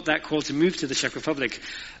got that call to move to the Czech Republic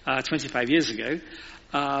 25 years ago.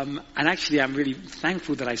 And actually, I'm really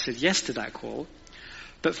thankful that I said yes to that call.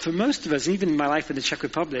 But for most of us, even in my life in the Czech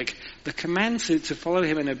Republic, the command to follow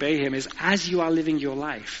him and obey him is as you are living your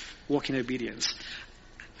life, walk in obedience.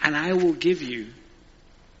 And I will give you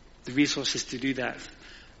the resources to do that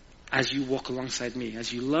as you walk alongside me.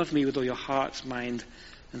 As you love me with all your heart, mind,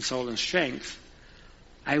 and soul and strength,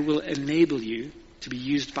 I will enable you to be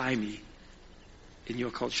used by me in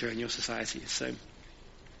your culture and your society. So,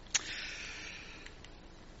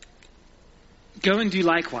 go and do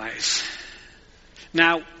likewise.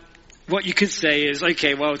 Now, what you could say is,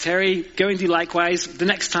 okay, well, Terry, go and do likewise. The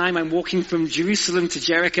next time I'm walking from Jerusalem to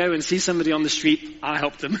Jericho and see somebody on the street, I'll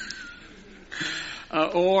help them.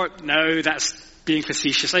 Or, no, that's being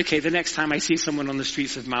facetious. Okay, the next time I see someone on the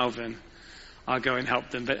streets of Malvern, I'll go and help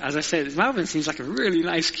them. But as I said, Malvern seems like a really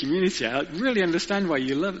nice community. I really understand why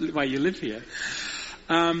you live here.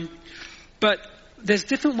 But there's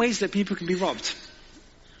different ways that people can be robbed.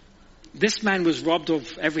 This man was robbed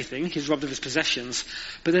of everything. He's robbed of his possessions.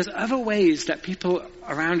 But there's other ways that people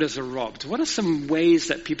around us are robbed. What are some ways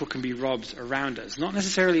that people can be robbed around us? Not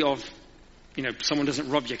necessarily of, someone doesn't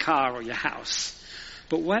rob your car or your house.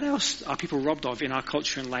 But what else are people robbed of in our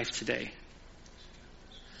culture and life today?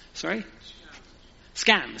 Sorry?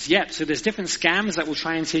 Scams. Yep. So there's different scams that will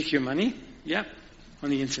try and take your money. Yep. On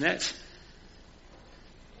the internet.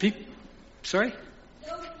 Sorry?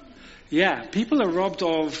 Yeah. People are robbed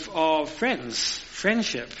of friends,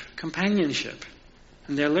 friendship, companionship.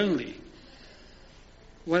 And they're lonely.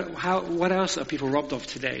 What else are people robbed of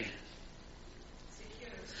today?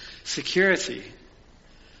 Security.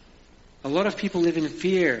 A lot of people live in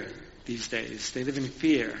fear these days. They live in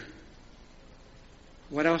fear.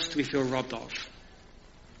 What else do we feel robbed of?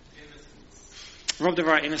 Innocence. Robbed of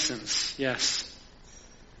our innocence, yes.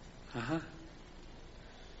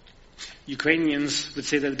 Ukrainians would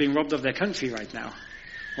say they're being robbed of their country right now,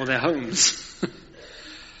 or their homes.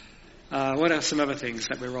 What are some other things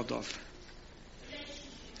that we're robbed of?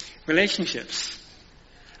 Relationships.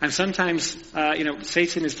 And sometimes,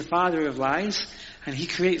 Satan is the father of lies, and he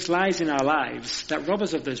creates lies in our lives that rob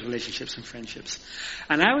us of those relationships and friendships.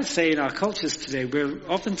 And I would say in our cultures today, we're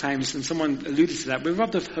oftentimes, and someone alluded to that, we're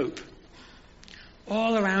robbed of hope.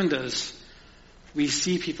 All around us, we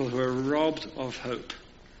see people who are robbed of hope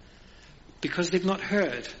because they've not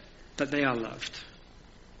heard that they are loved.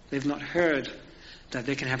 They've not heard that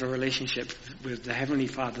they can have a relationship with the Heavenly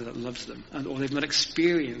Father that loves them, or they've not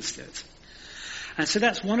experienced it. And so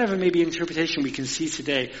that's one of a maybe interpretation we can see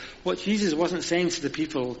today. What Jesus wasn't saying to the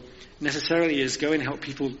people necessarily is go and help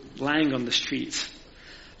people lying on the streets.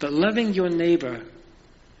 But loving your neighbor,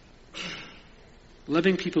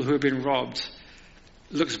 loving people who have been robbed,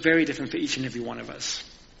 looks very different for each and every one of us.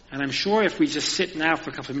 And I'm sure if we just sit now for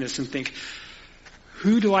a couple of minutes and think,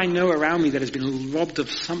 who do I know around me that has been robbed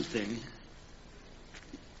of something?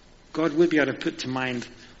 God would be able to put to mind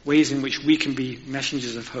ways in which we can be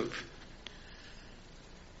messengers of hope.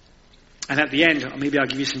 And at the end, maybe I'll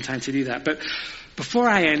give you some time to do that. But before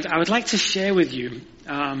I end, I would like to share with you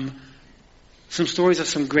some stories of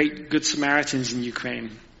some great Good Samaritans in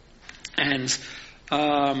Ukraine. And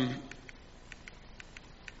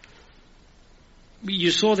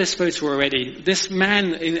you saw this photo already. This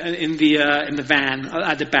man in the van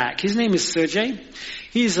at the back, his name is Sergey.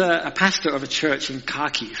 He's a pastor of a church in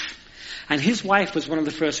Kharkiv. And his wife was one of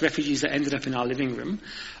the first refugees that ended up in our living room.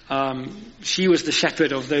 She was the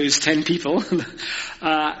shepherd of those 10 people.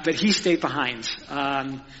 But he stayed behind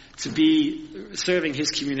to be serving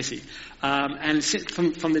his community. And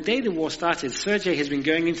from the day the war started, Sergey has been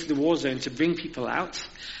going into the war zone to bring people out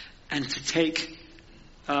and to take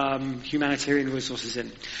humanitarian resources in.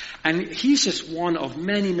 And he's just one of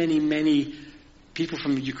many, many, many people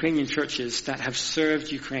from Ukrainian churches that have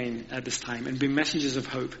served Ukraine at this time and been messengers of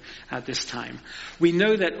hope at this time. We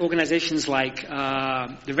know that organizations like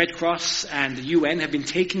the Red Cross and the UN have been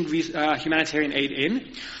taking humanitarian aid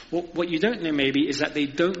in. What you don't know maybe is that they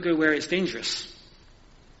don't go where it's dangerous.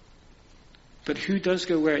 But who does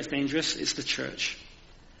go where it's dangerous? It's the church.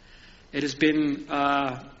 It has been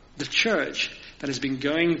the church that has been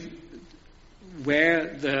going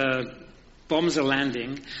where the bombs are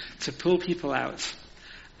landing to pull people out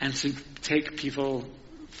and to take people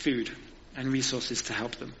food and resources to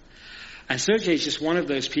help them. And Sergei is just one of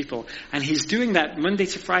those people. And he's doing that Monday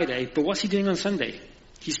to Friday, but what's he doing on Sunday?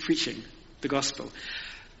 He's preaching the gospel.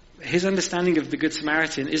 His understanding of the Good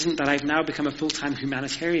Samaritan isn't that I've now become a full-time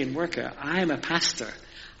humanitarian worker. I am a pastor.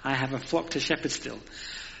 I have a flock to shepherd still.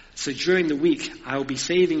 So during the week, I'll be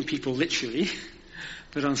saving people literally,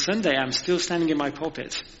 but on Sunday, I'm still standing in my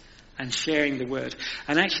pulpit and sharing the word.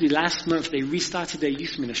 And actually last month they restarted their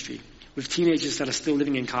youth ministry with teenagers that are still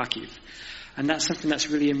living in Kharkiv. And that's something that's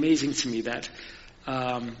really amazing to me, that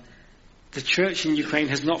the church in Ukraine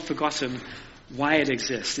has not forgotten why it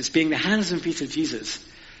exists. It's being the hands and feet of Jesus,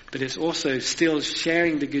 but it's also still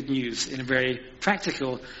sharing the good news in a very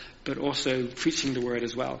practical, but also preaching the word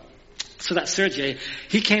as well. So that's Sergei.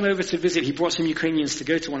 He came over to visit. He brought some Ukrainians to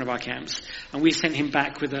go to one of our camps, and we sent him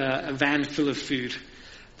back with a van full of food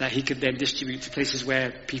that he could then distribute to places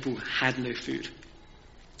where people had no food.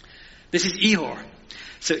 This is Ihor.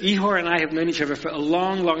 So Ihor and I have known each other for a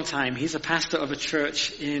long, long time. He's a pastor of a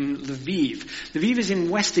church in Lviv. Lviv is in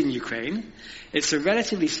western Ukraine. It's a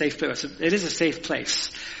relatively safe place. It is a safe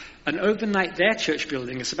place. And overnight, their church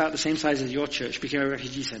building, it's about the same size as your church, became a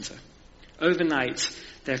refugee center. Overnight,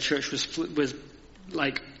 their church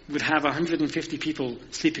would have 150 people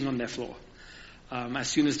sleeping on their floor as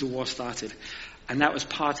soon as the war started. And that was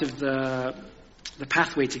part of the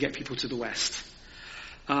pathway to get people to the West.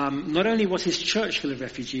 Not only was his church full of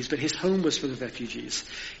refugees, but his home was full of refugees.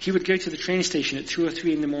 He would go to the train station at 2 or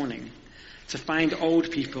 3 in the morning to find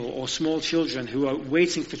old people or small children who are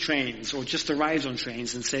waiting for trains or just arrived on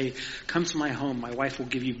trains and say, come to my home, my wife will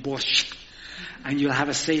give you borscht and you'll have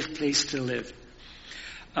a safe place to live.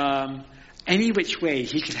 Any which way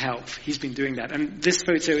he could help, he's been doing that. And this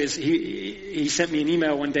photo is, he sent me an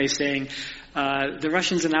email one day saying, the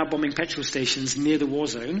Russians are now bombing petrol stations near the war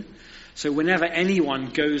zone. So whenever anyone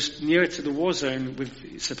goes nearer to the war zone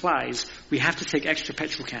with supplies, we have to take extra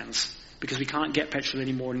petrol cans because we can't get petrol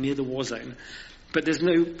anymore near the war zone. But there's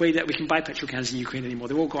no way that we can buy petrol cans in Ukraine anymore.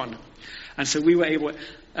 They're all gone. And so we were able,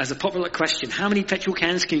 as a popular question, how many petrol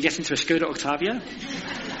cans can you get into a Skoda Octavia?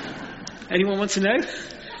 Anyone want to know?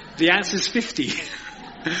 The answer is 50.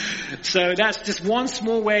 So that's just one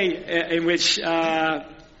small way in which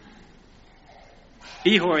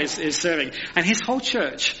Ihor is serving. And his whole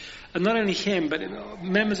church, and not only him, but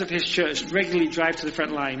members of his church regularly drive to the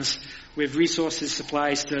front lines with resources,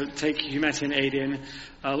 supplies to take humanitarian aid in,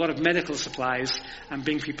 a lot of medical supplies, and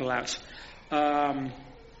bring people out.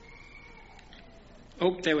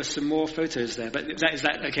 There were some more photos there, but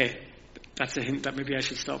okay. That's a hint that maybe I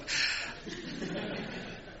should stop.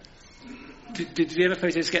 Did the other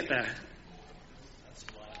photos get there?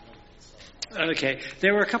 Okay.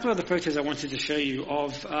 There were a couple of other photos I wanted to show you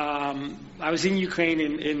of, I was in Ukraine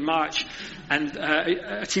in March, and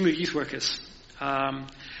a team of youth workers.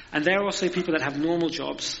 And they're also people that have normal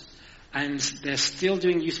jobs, and they're still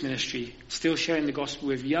doing youth ministry, still sharing the gospel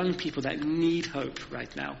with young people that need hope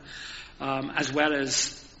right now, as well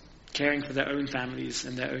as caring for their own families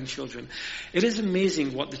and their own children. It is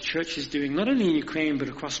amazing what the church is doing, not only in Ukraine, but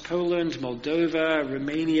across Poland, Moldova,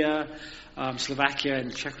 Romania, Slovakia,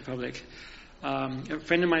 and Czech Republic. A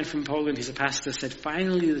friend of mine from Poland, he's a pastor, said,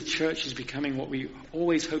 finally the church is becoming what we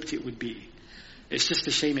always hoped it would be. It's just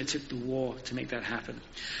a shame it took the war to make that happen.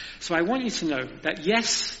 So I want you to know that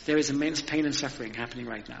yes, there is immense pain and suffering happening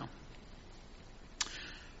right now.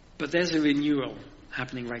 But there's a renewal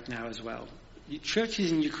happening right now as well.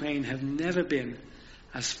 Churches in Ukraine have never been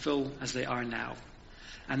as full as they are now.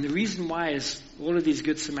 And the reason why is all of these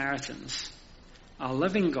good Samaritans are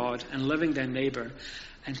loving God and loving their neighbor.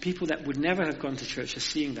 And people that would never have gone to church are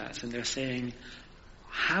seeing that. And they're saying,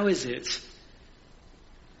 how is it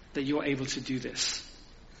that you're able to do this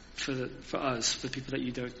for us, for people that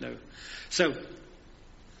you don't know? So,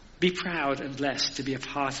 be proud and blessed to be a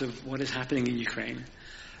part of what is happening in Ukraine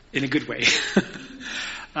in a good way.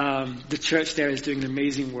 The church there is doing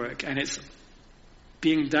amazing work, and it's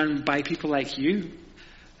being done by people like you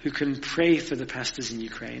who can pray for the pastors in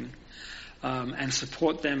Ukraine. and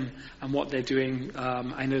support them and what they're doing.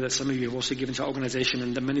 I know that some of you have also given to our organization,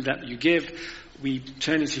 and the money that you give, we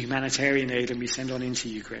turn into humanitarian aid and we send on into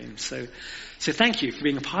Ukraine. So thank you for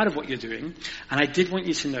being a part of what you're doing. And I did want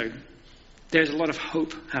you to know there's a lot of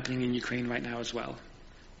hope happening in Ukraine right now as well.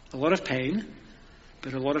 A lot of pain,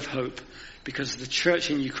 but a lot of hope, because the church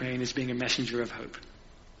in Ukraine is being a messenger of hope.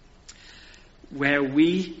 Where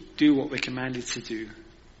we do what we're commanded to do,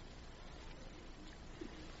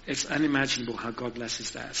 it's unimaginable how God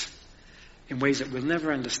blesses that in ways that we'll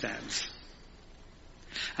never understand.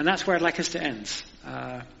 And that's where I'd like us to end.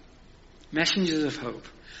 Messengers of hope.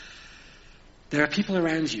 There are people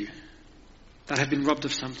around you that have been robbed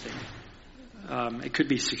of something. It could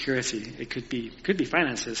be security. It could be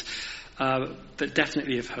finances. But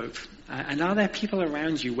definitely of hope. And are there people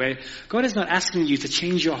around you where God is not asking you to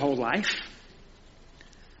change your whole life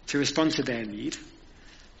to respond to their need,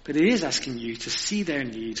 but it is asking you to see their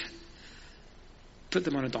need, put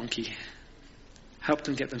them on a donkey, help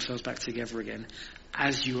them get themselves back together again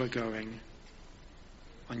as you are going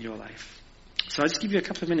on your life. So I'll just give you a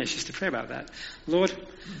couple of minutes just to pray about that. Lord,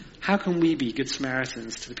 how can we be good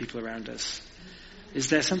Samaritans to the people around us? Is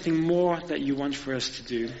there something more that you want for us to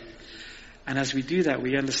do? And as we do that,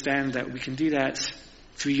 we understand that we can do that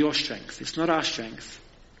through your strength. It's not our strength.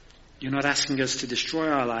 You're not asking us to destroy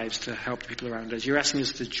our lives to help the people around us. You're asking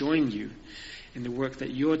us to join you in the work that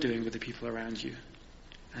you're doing with the people around you.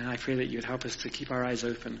 And I pray that you would help us to keep our eyes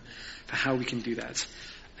open for how we can do that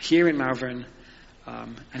here in Malvern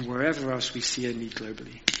and wherever else we see a need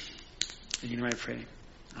globally. And you know I pray.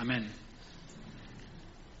 Amen.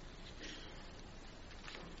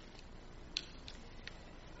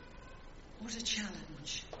 What a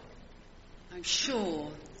challenge. I'm sure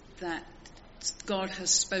that God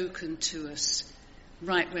has spoken to us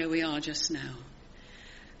right where we are just now.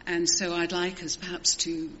 And so I'd like us perhaps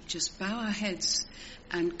to just bow our heads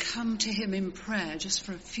and come to him in prayer just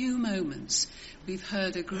for a few moments. We've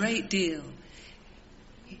heard a great deal.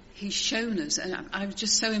 He's shown us, and I'm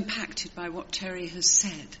just so impacted by what Terry has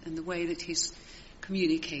said and the way that he's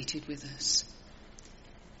communicated with us.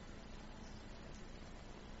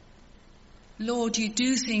 Lord, you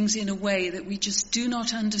do things in a way that we just do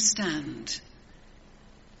not understand.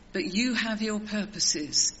 But you have your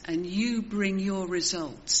purposes and you bring your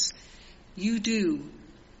results. You do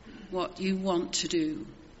what you want to do.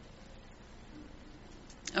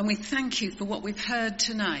 And we thank you for what we've heard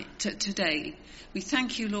today. We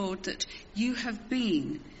thank you, Lord, that you have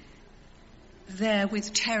been there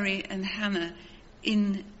with Terry and Hana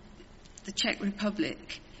in the Czech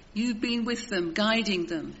Republic. You've been with them, guiding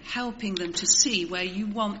them, helping them to see where you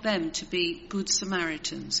want them to be good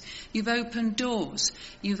Samaritans. You've opened doors.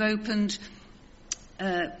 You've opened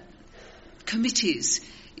committees.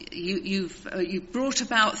 You've brought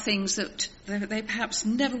about things that they perhaps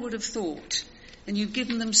never would have thought. And you've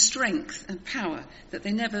given them strength and power that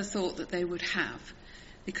they never thought that they would have.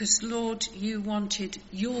 Because, Lord, you wanted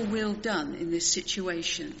your will done in this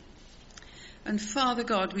situation. And Father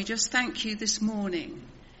God, we just thank you this morning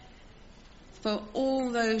for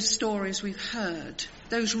all those stories we've heard,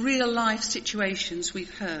 those real life situations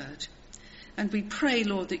we've heard. And we pray,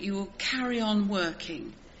 Lord, that you will carry on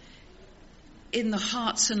working in the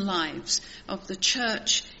hearts and lives of the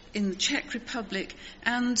church in the Czech Republic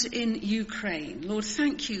and in Ukraine. Lord,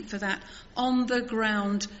 thank you for that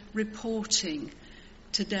on-the-ground reporting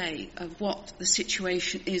today of what the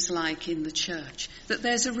situation is like in the church. That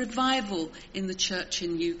there's a revival in the church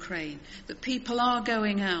in Ukraine. That people are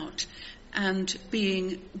going out and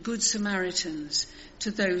being good Samaritans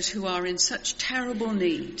to those who are in such terrible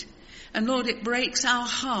need. And Lord, it breaks our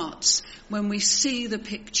hearts when we see the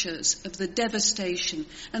pictures of the devastation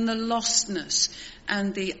and the lostness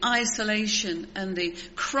and the isolation and the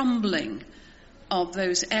crumbling of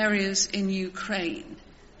those areas in Ukraine.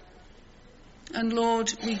 And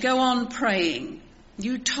Lord, we go on praying.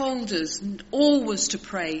 You told us always to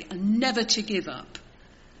pray and never to give up.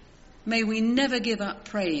 May we never give up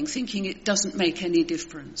praying, thinking it doesn't make any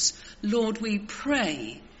difference. Lord, we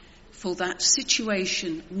pray for that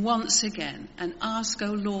situation once again and ask,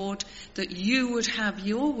 oh Lord, that you would have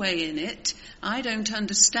your way in it. I don't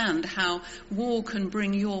understand how war can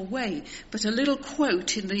bring your way, but a little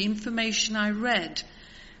quote in the information I read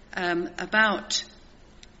about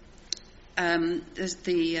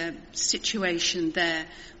the situation there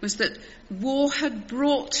was that war had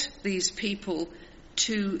brought these people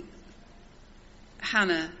to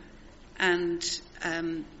Hana and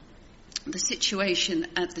the situation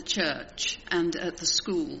at the church and at the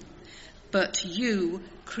school. but you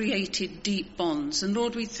created deep bonds. And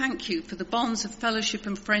Lord, we thank you for the bonds of fellowship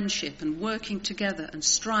and friendship and working together and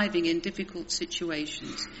striving in difficult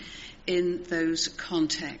situations in those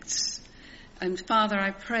contexts. And Father,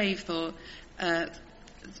 I pray for a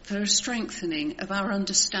strengthening of our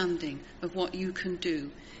understanding of what you can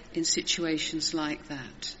do in situations like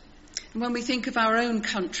that. And when we think of our own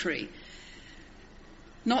country,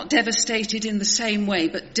 not devastated in the same way,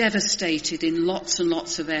 but devastated in lots and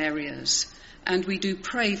lots of areas. And we do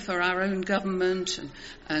pray for our own government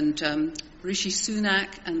and Rishi Sunak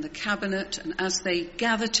and the cabinet, and as they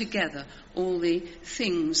gather together all the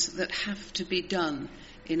things that have to be done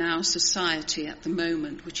in our society at the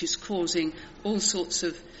moment, which is causing all sorts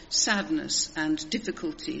of sadness and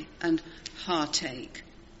difficulty and heartache.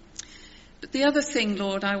 But the other thing,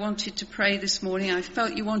 Lord, I wanted to pray this morning, I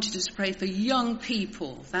felt you wanted us to pray for young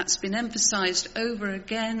people. That's been emphasized over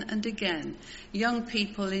again and again. Young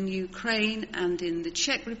people in Ukraine and in the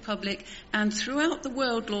Czech Republic and throughout the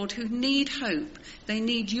world, Lord, who need hope. They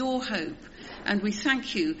need your hope. And we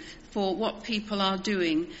thank you for what people are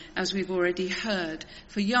doing, as we've already heard,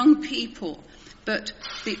 for young people. But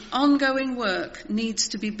the ongoing work needs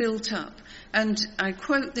to be built up. And I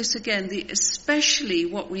quote this again, especially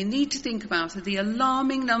what we need to think about are the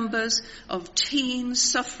alarming numbers of teens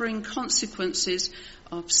suffering consequences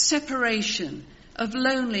of separation, of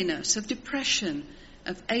loneliness, of depression,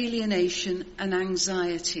 of alienation and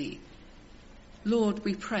anxiety. Lord,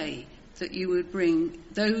 we pray that you would bring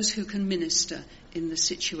those who can minister in the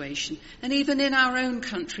situation. And even in our own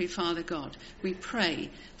country, Father God, we pray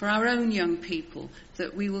for our own young people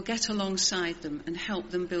that we will get alongside them and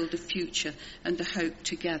help them build a future and a hope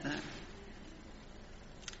together.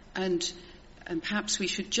 And perhaps we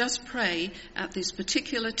should just pray at this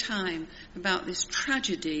particular time about this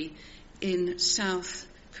tragedy in South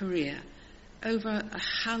Korea over a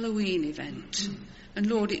Halloween event. And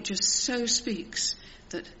Lord, it just so speaks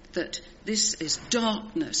that this is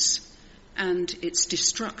darkness and it's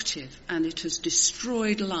destructive and it has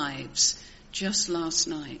destroyed lives. Just last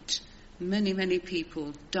night, many, many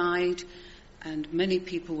people died and many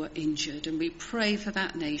people were injured. And we pray for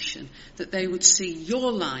that nation that they would see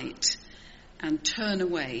your light and turn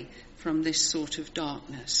away from this sort of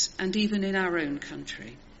darkness. And even in our own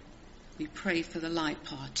country, we pray for the light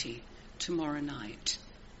party tomorrow night,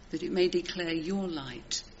 that it may declare your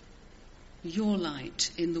light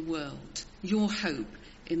in the world, your hope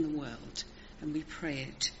in the world. And we pray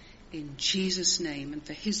it in Jesus' name and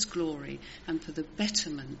for his glory and for the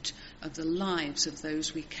betterment of the lives of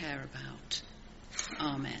those we care about.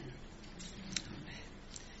 Amen.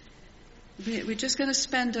 We're just going to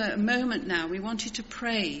spend a moment now. We want you to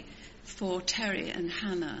pray for Terry and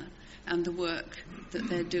Hannah and the work that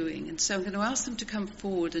they're doing. And so I'm going to ask them to come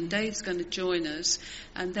forward, and Dave's going to join us,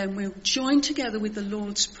 and then we'll join together with the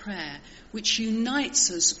Lord's Prayer, which unites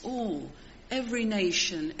us all. Every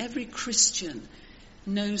nation, every Christian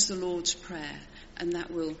knows the Lord's Prayer, and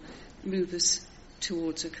that will move us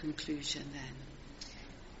towards a conclusion then.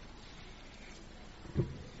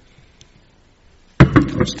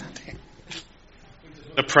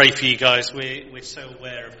 I pray for you guys. We're so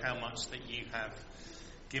aware of how much that you have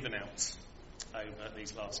given out over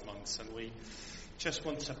these last months, and we just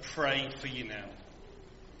want to pray for you now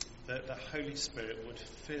that the Holy Spirit would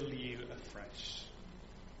fill you afresh,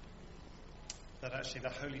 that actually the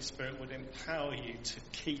Holy Spirit would empower you to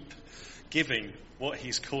keep giving what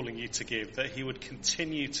he's calling you to give, that he would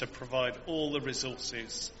continue to provide all the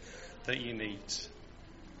resources that you need,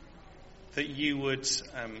 that you would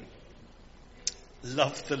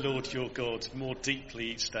love the Lord your God more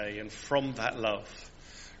deeply each day, and from that love,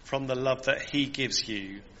 from the love that he gives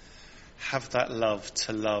you, have that love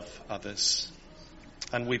to love others.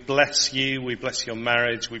 And we bless you, we bless your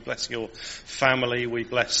marriage, we bless your family, we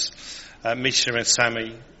bless Misha and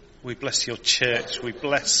Sammy, we bless your church, we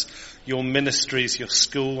bless your ministries, your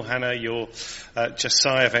school, Hannah, your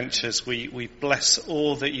Josiah Ventures. We bless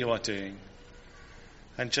all that you are doing.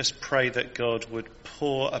 And just pray that God would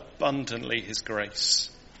pour abundantly his grace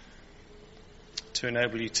to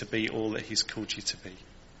enable you to be all that he's called you to be.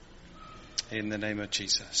 In the name of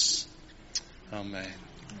Jesus. Amen.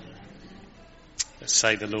 Let's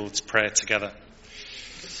say the Lord's Prayer together.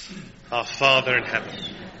 Our Father in heaven,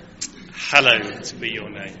 hallowed be your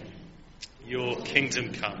name. Your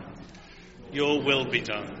kingdom come. Your will be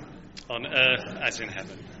done on earth as in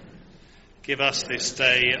heaven. Give us this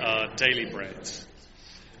day our daily bread.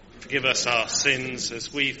 Forgive us our sins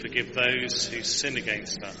as we forgive those who sin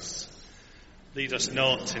against us. Lead us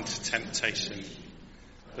not into temptation,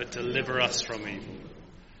 but deliver us from evil.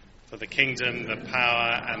 For the kingdom, the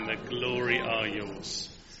power, and the glory are yours,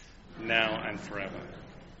 now and forever.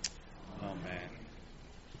 Amen.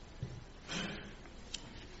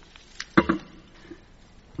 I'm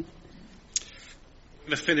going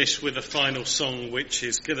to finish with a final song, which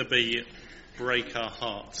is going to be Break Our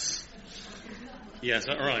Hearts. Yeah, is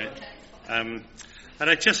that right? And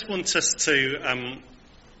I just want us to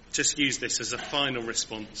just use this as a final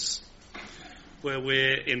response, where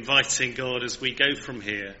we're inviting God as we go from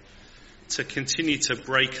here to continue to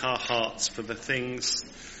break our hearts for the things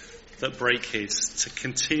that break his, to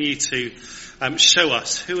continue to show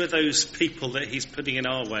us who are those people that he's putting in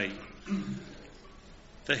our way,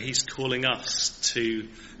 that he's calling us to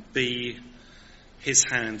be his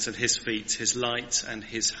hands and his feet, his light and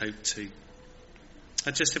his hope too.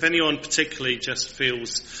 And just if anyone particularly just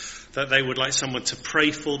feels that they would like someone to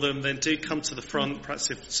pray for them, then do come to the front. Perhaps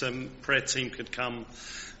if some prayer team could come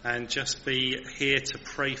and just be here to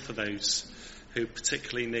pray for those who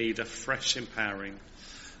particularly need a fresh empowering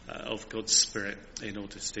of God's Spirit in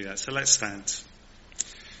order to do that. So let's stand.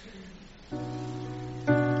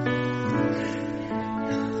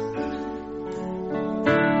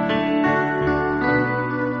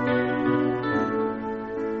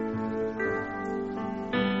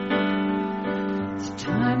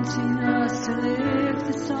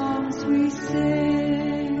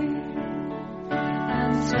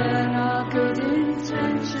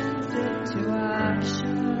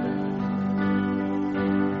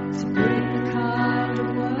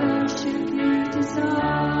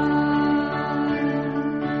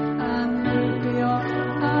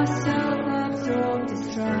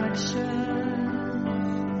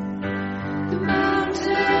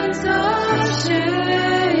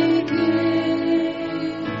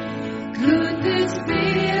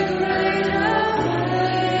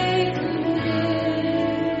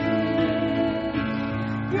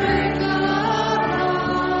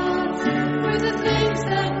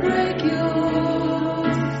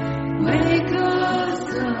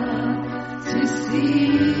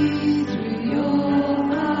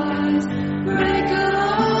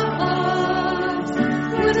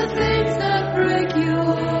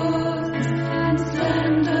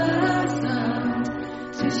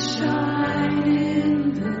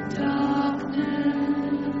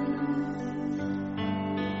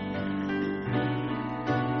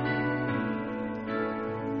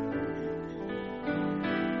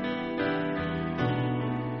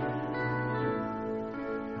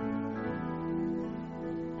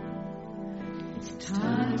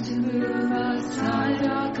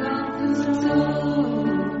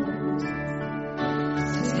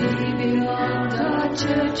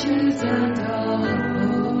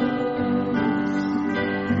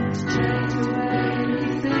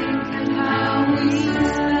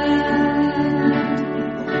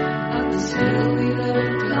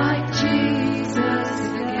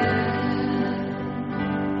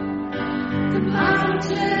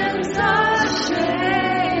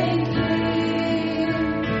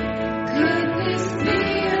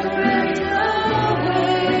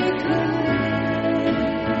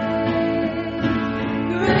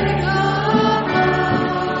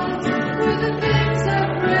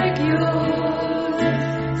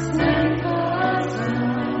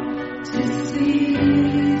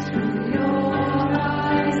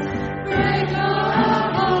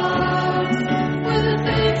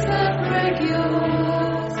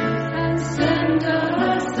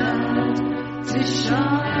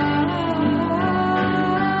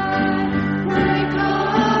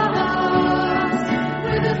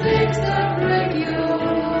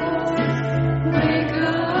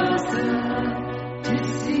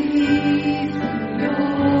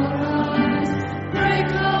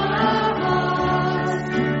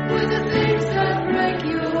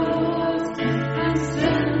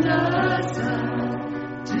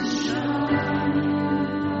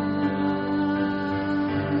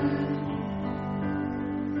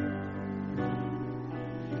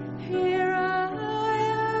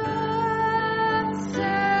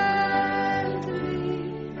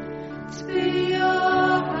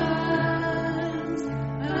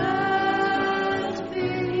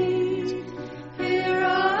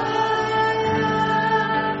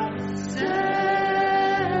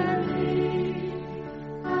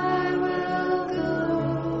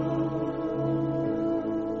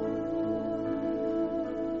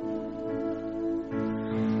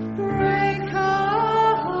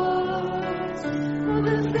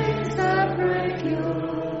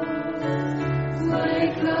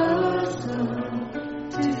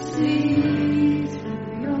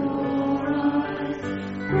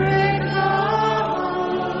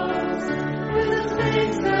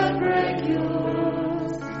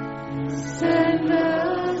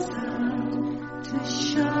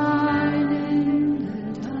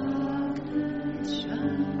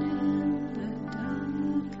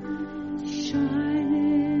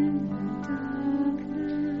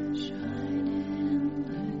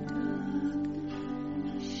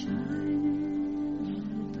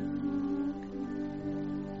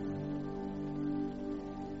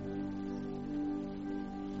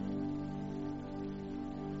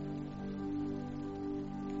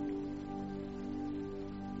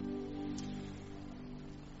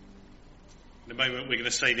 In a moment we're going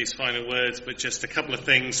to say these final words, but just a couple of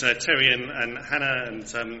things. Terry and Hannah and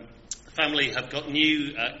family have got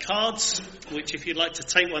new cards, which if you'd like to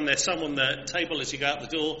take one, there's some on the table as you go out the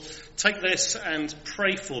door. Take this and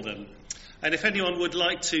pray for them. And if anyone would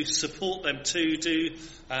like to support them too, do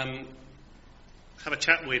have a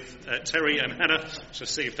chat with Terry and Hannah to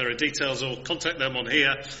see if there are details, or contact them on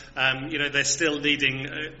here. They're still needing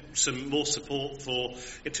some more support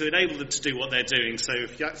to enable them to do what they're doing. So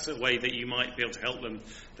if that's a way that you might be able to help them,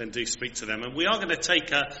 then do speak to them. And we are going to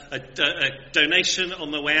take a donation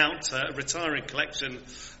on the way out, a retiring collection,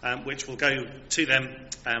 which will go to them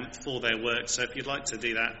for their work. So if you'd like to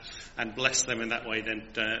do that and bless them in that way, then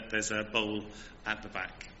there's a bowl at the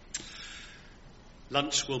back.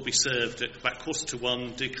 Lunch will be served at about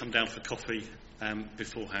 1:45. Do come down for coffee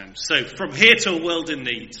beforehand. So, from here to a world in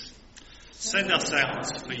need, send us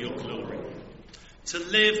out for your glory. To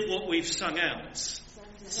live what we've sung out,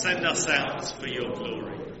 send us out for your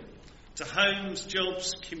glory. To homes,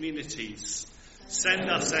 jobs, communities, send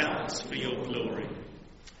us out for your glory.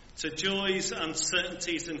 To joys,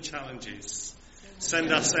 uncertainties and challenges,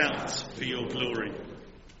 send us out for your glory.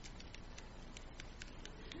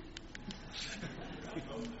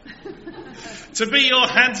 To be your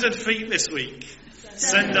hands and feet this week,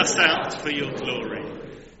 send us out for your glory.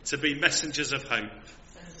 To be messengers of hope,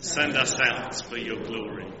 send us out for your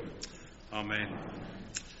glory. Amen.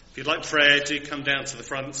 If you'd like prayer, do come down to the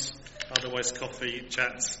front. Otherwise, coffee,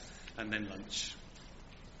 chats, and then lunch.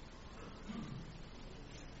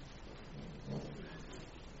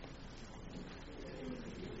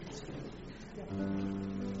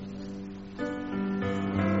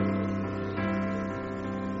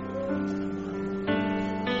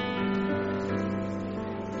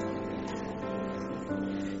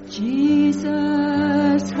 Jesus.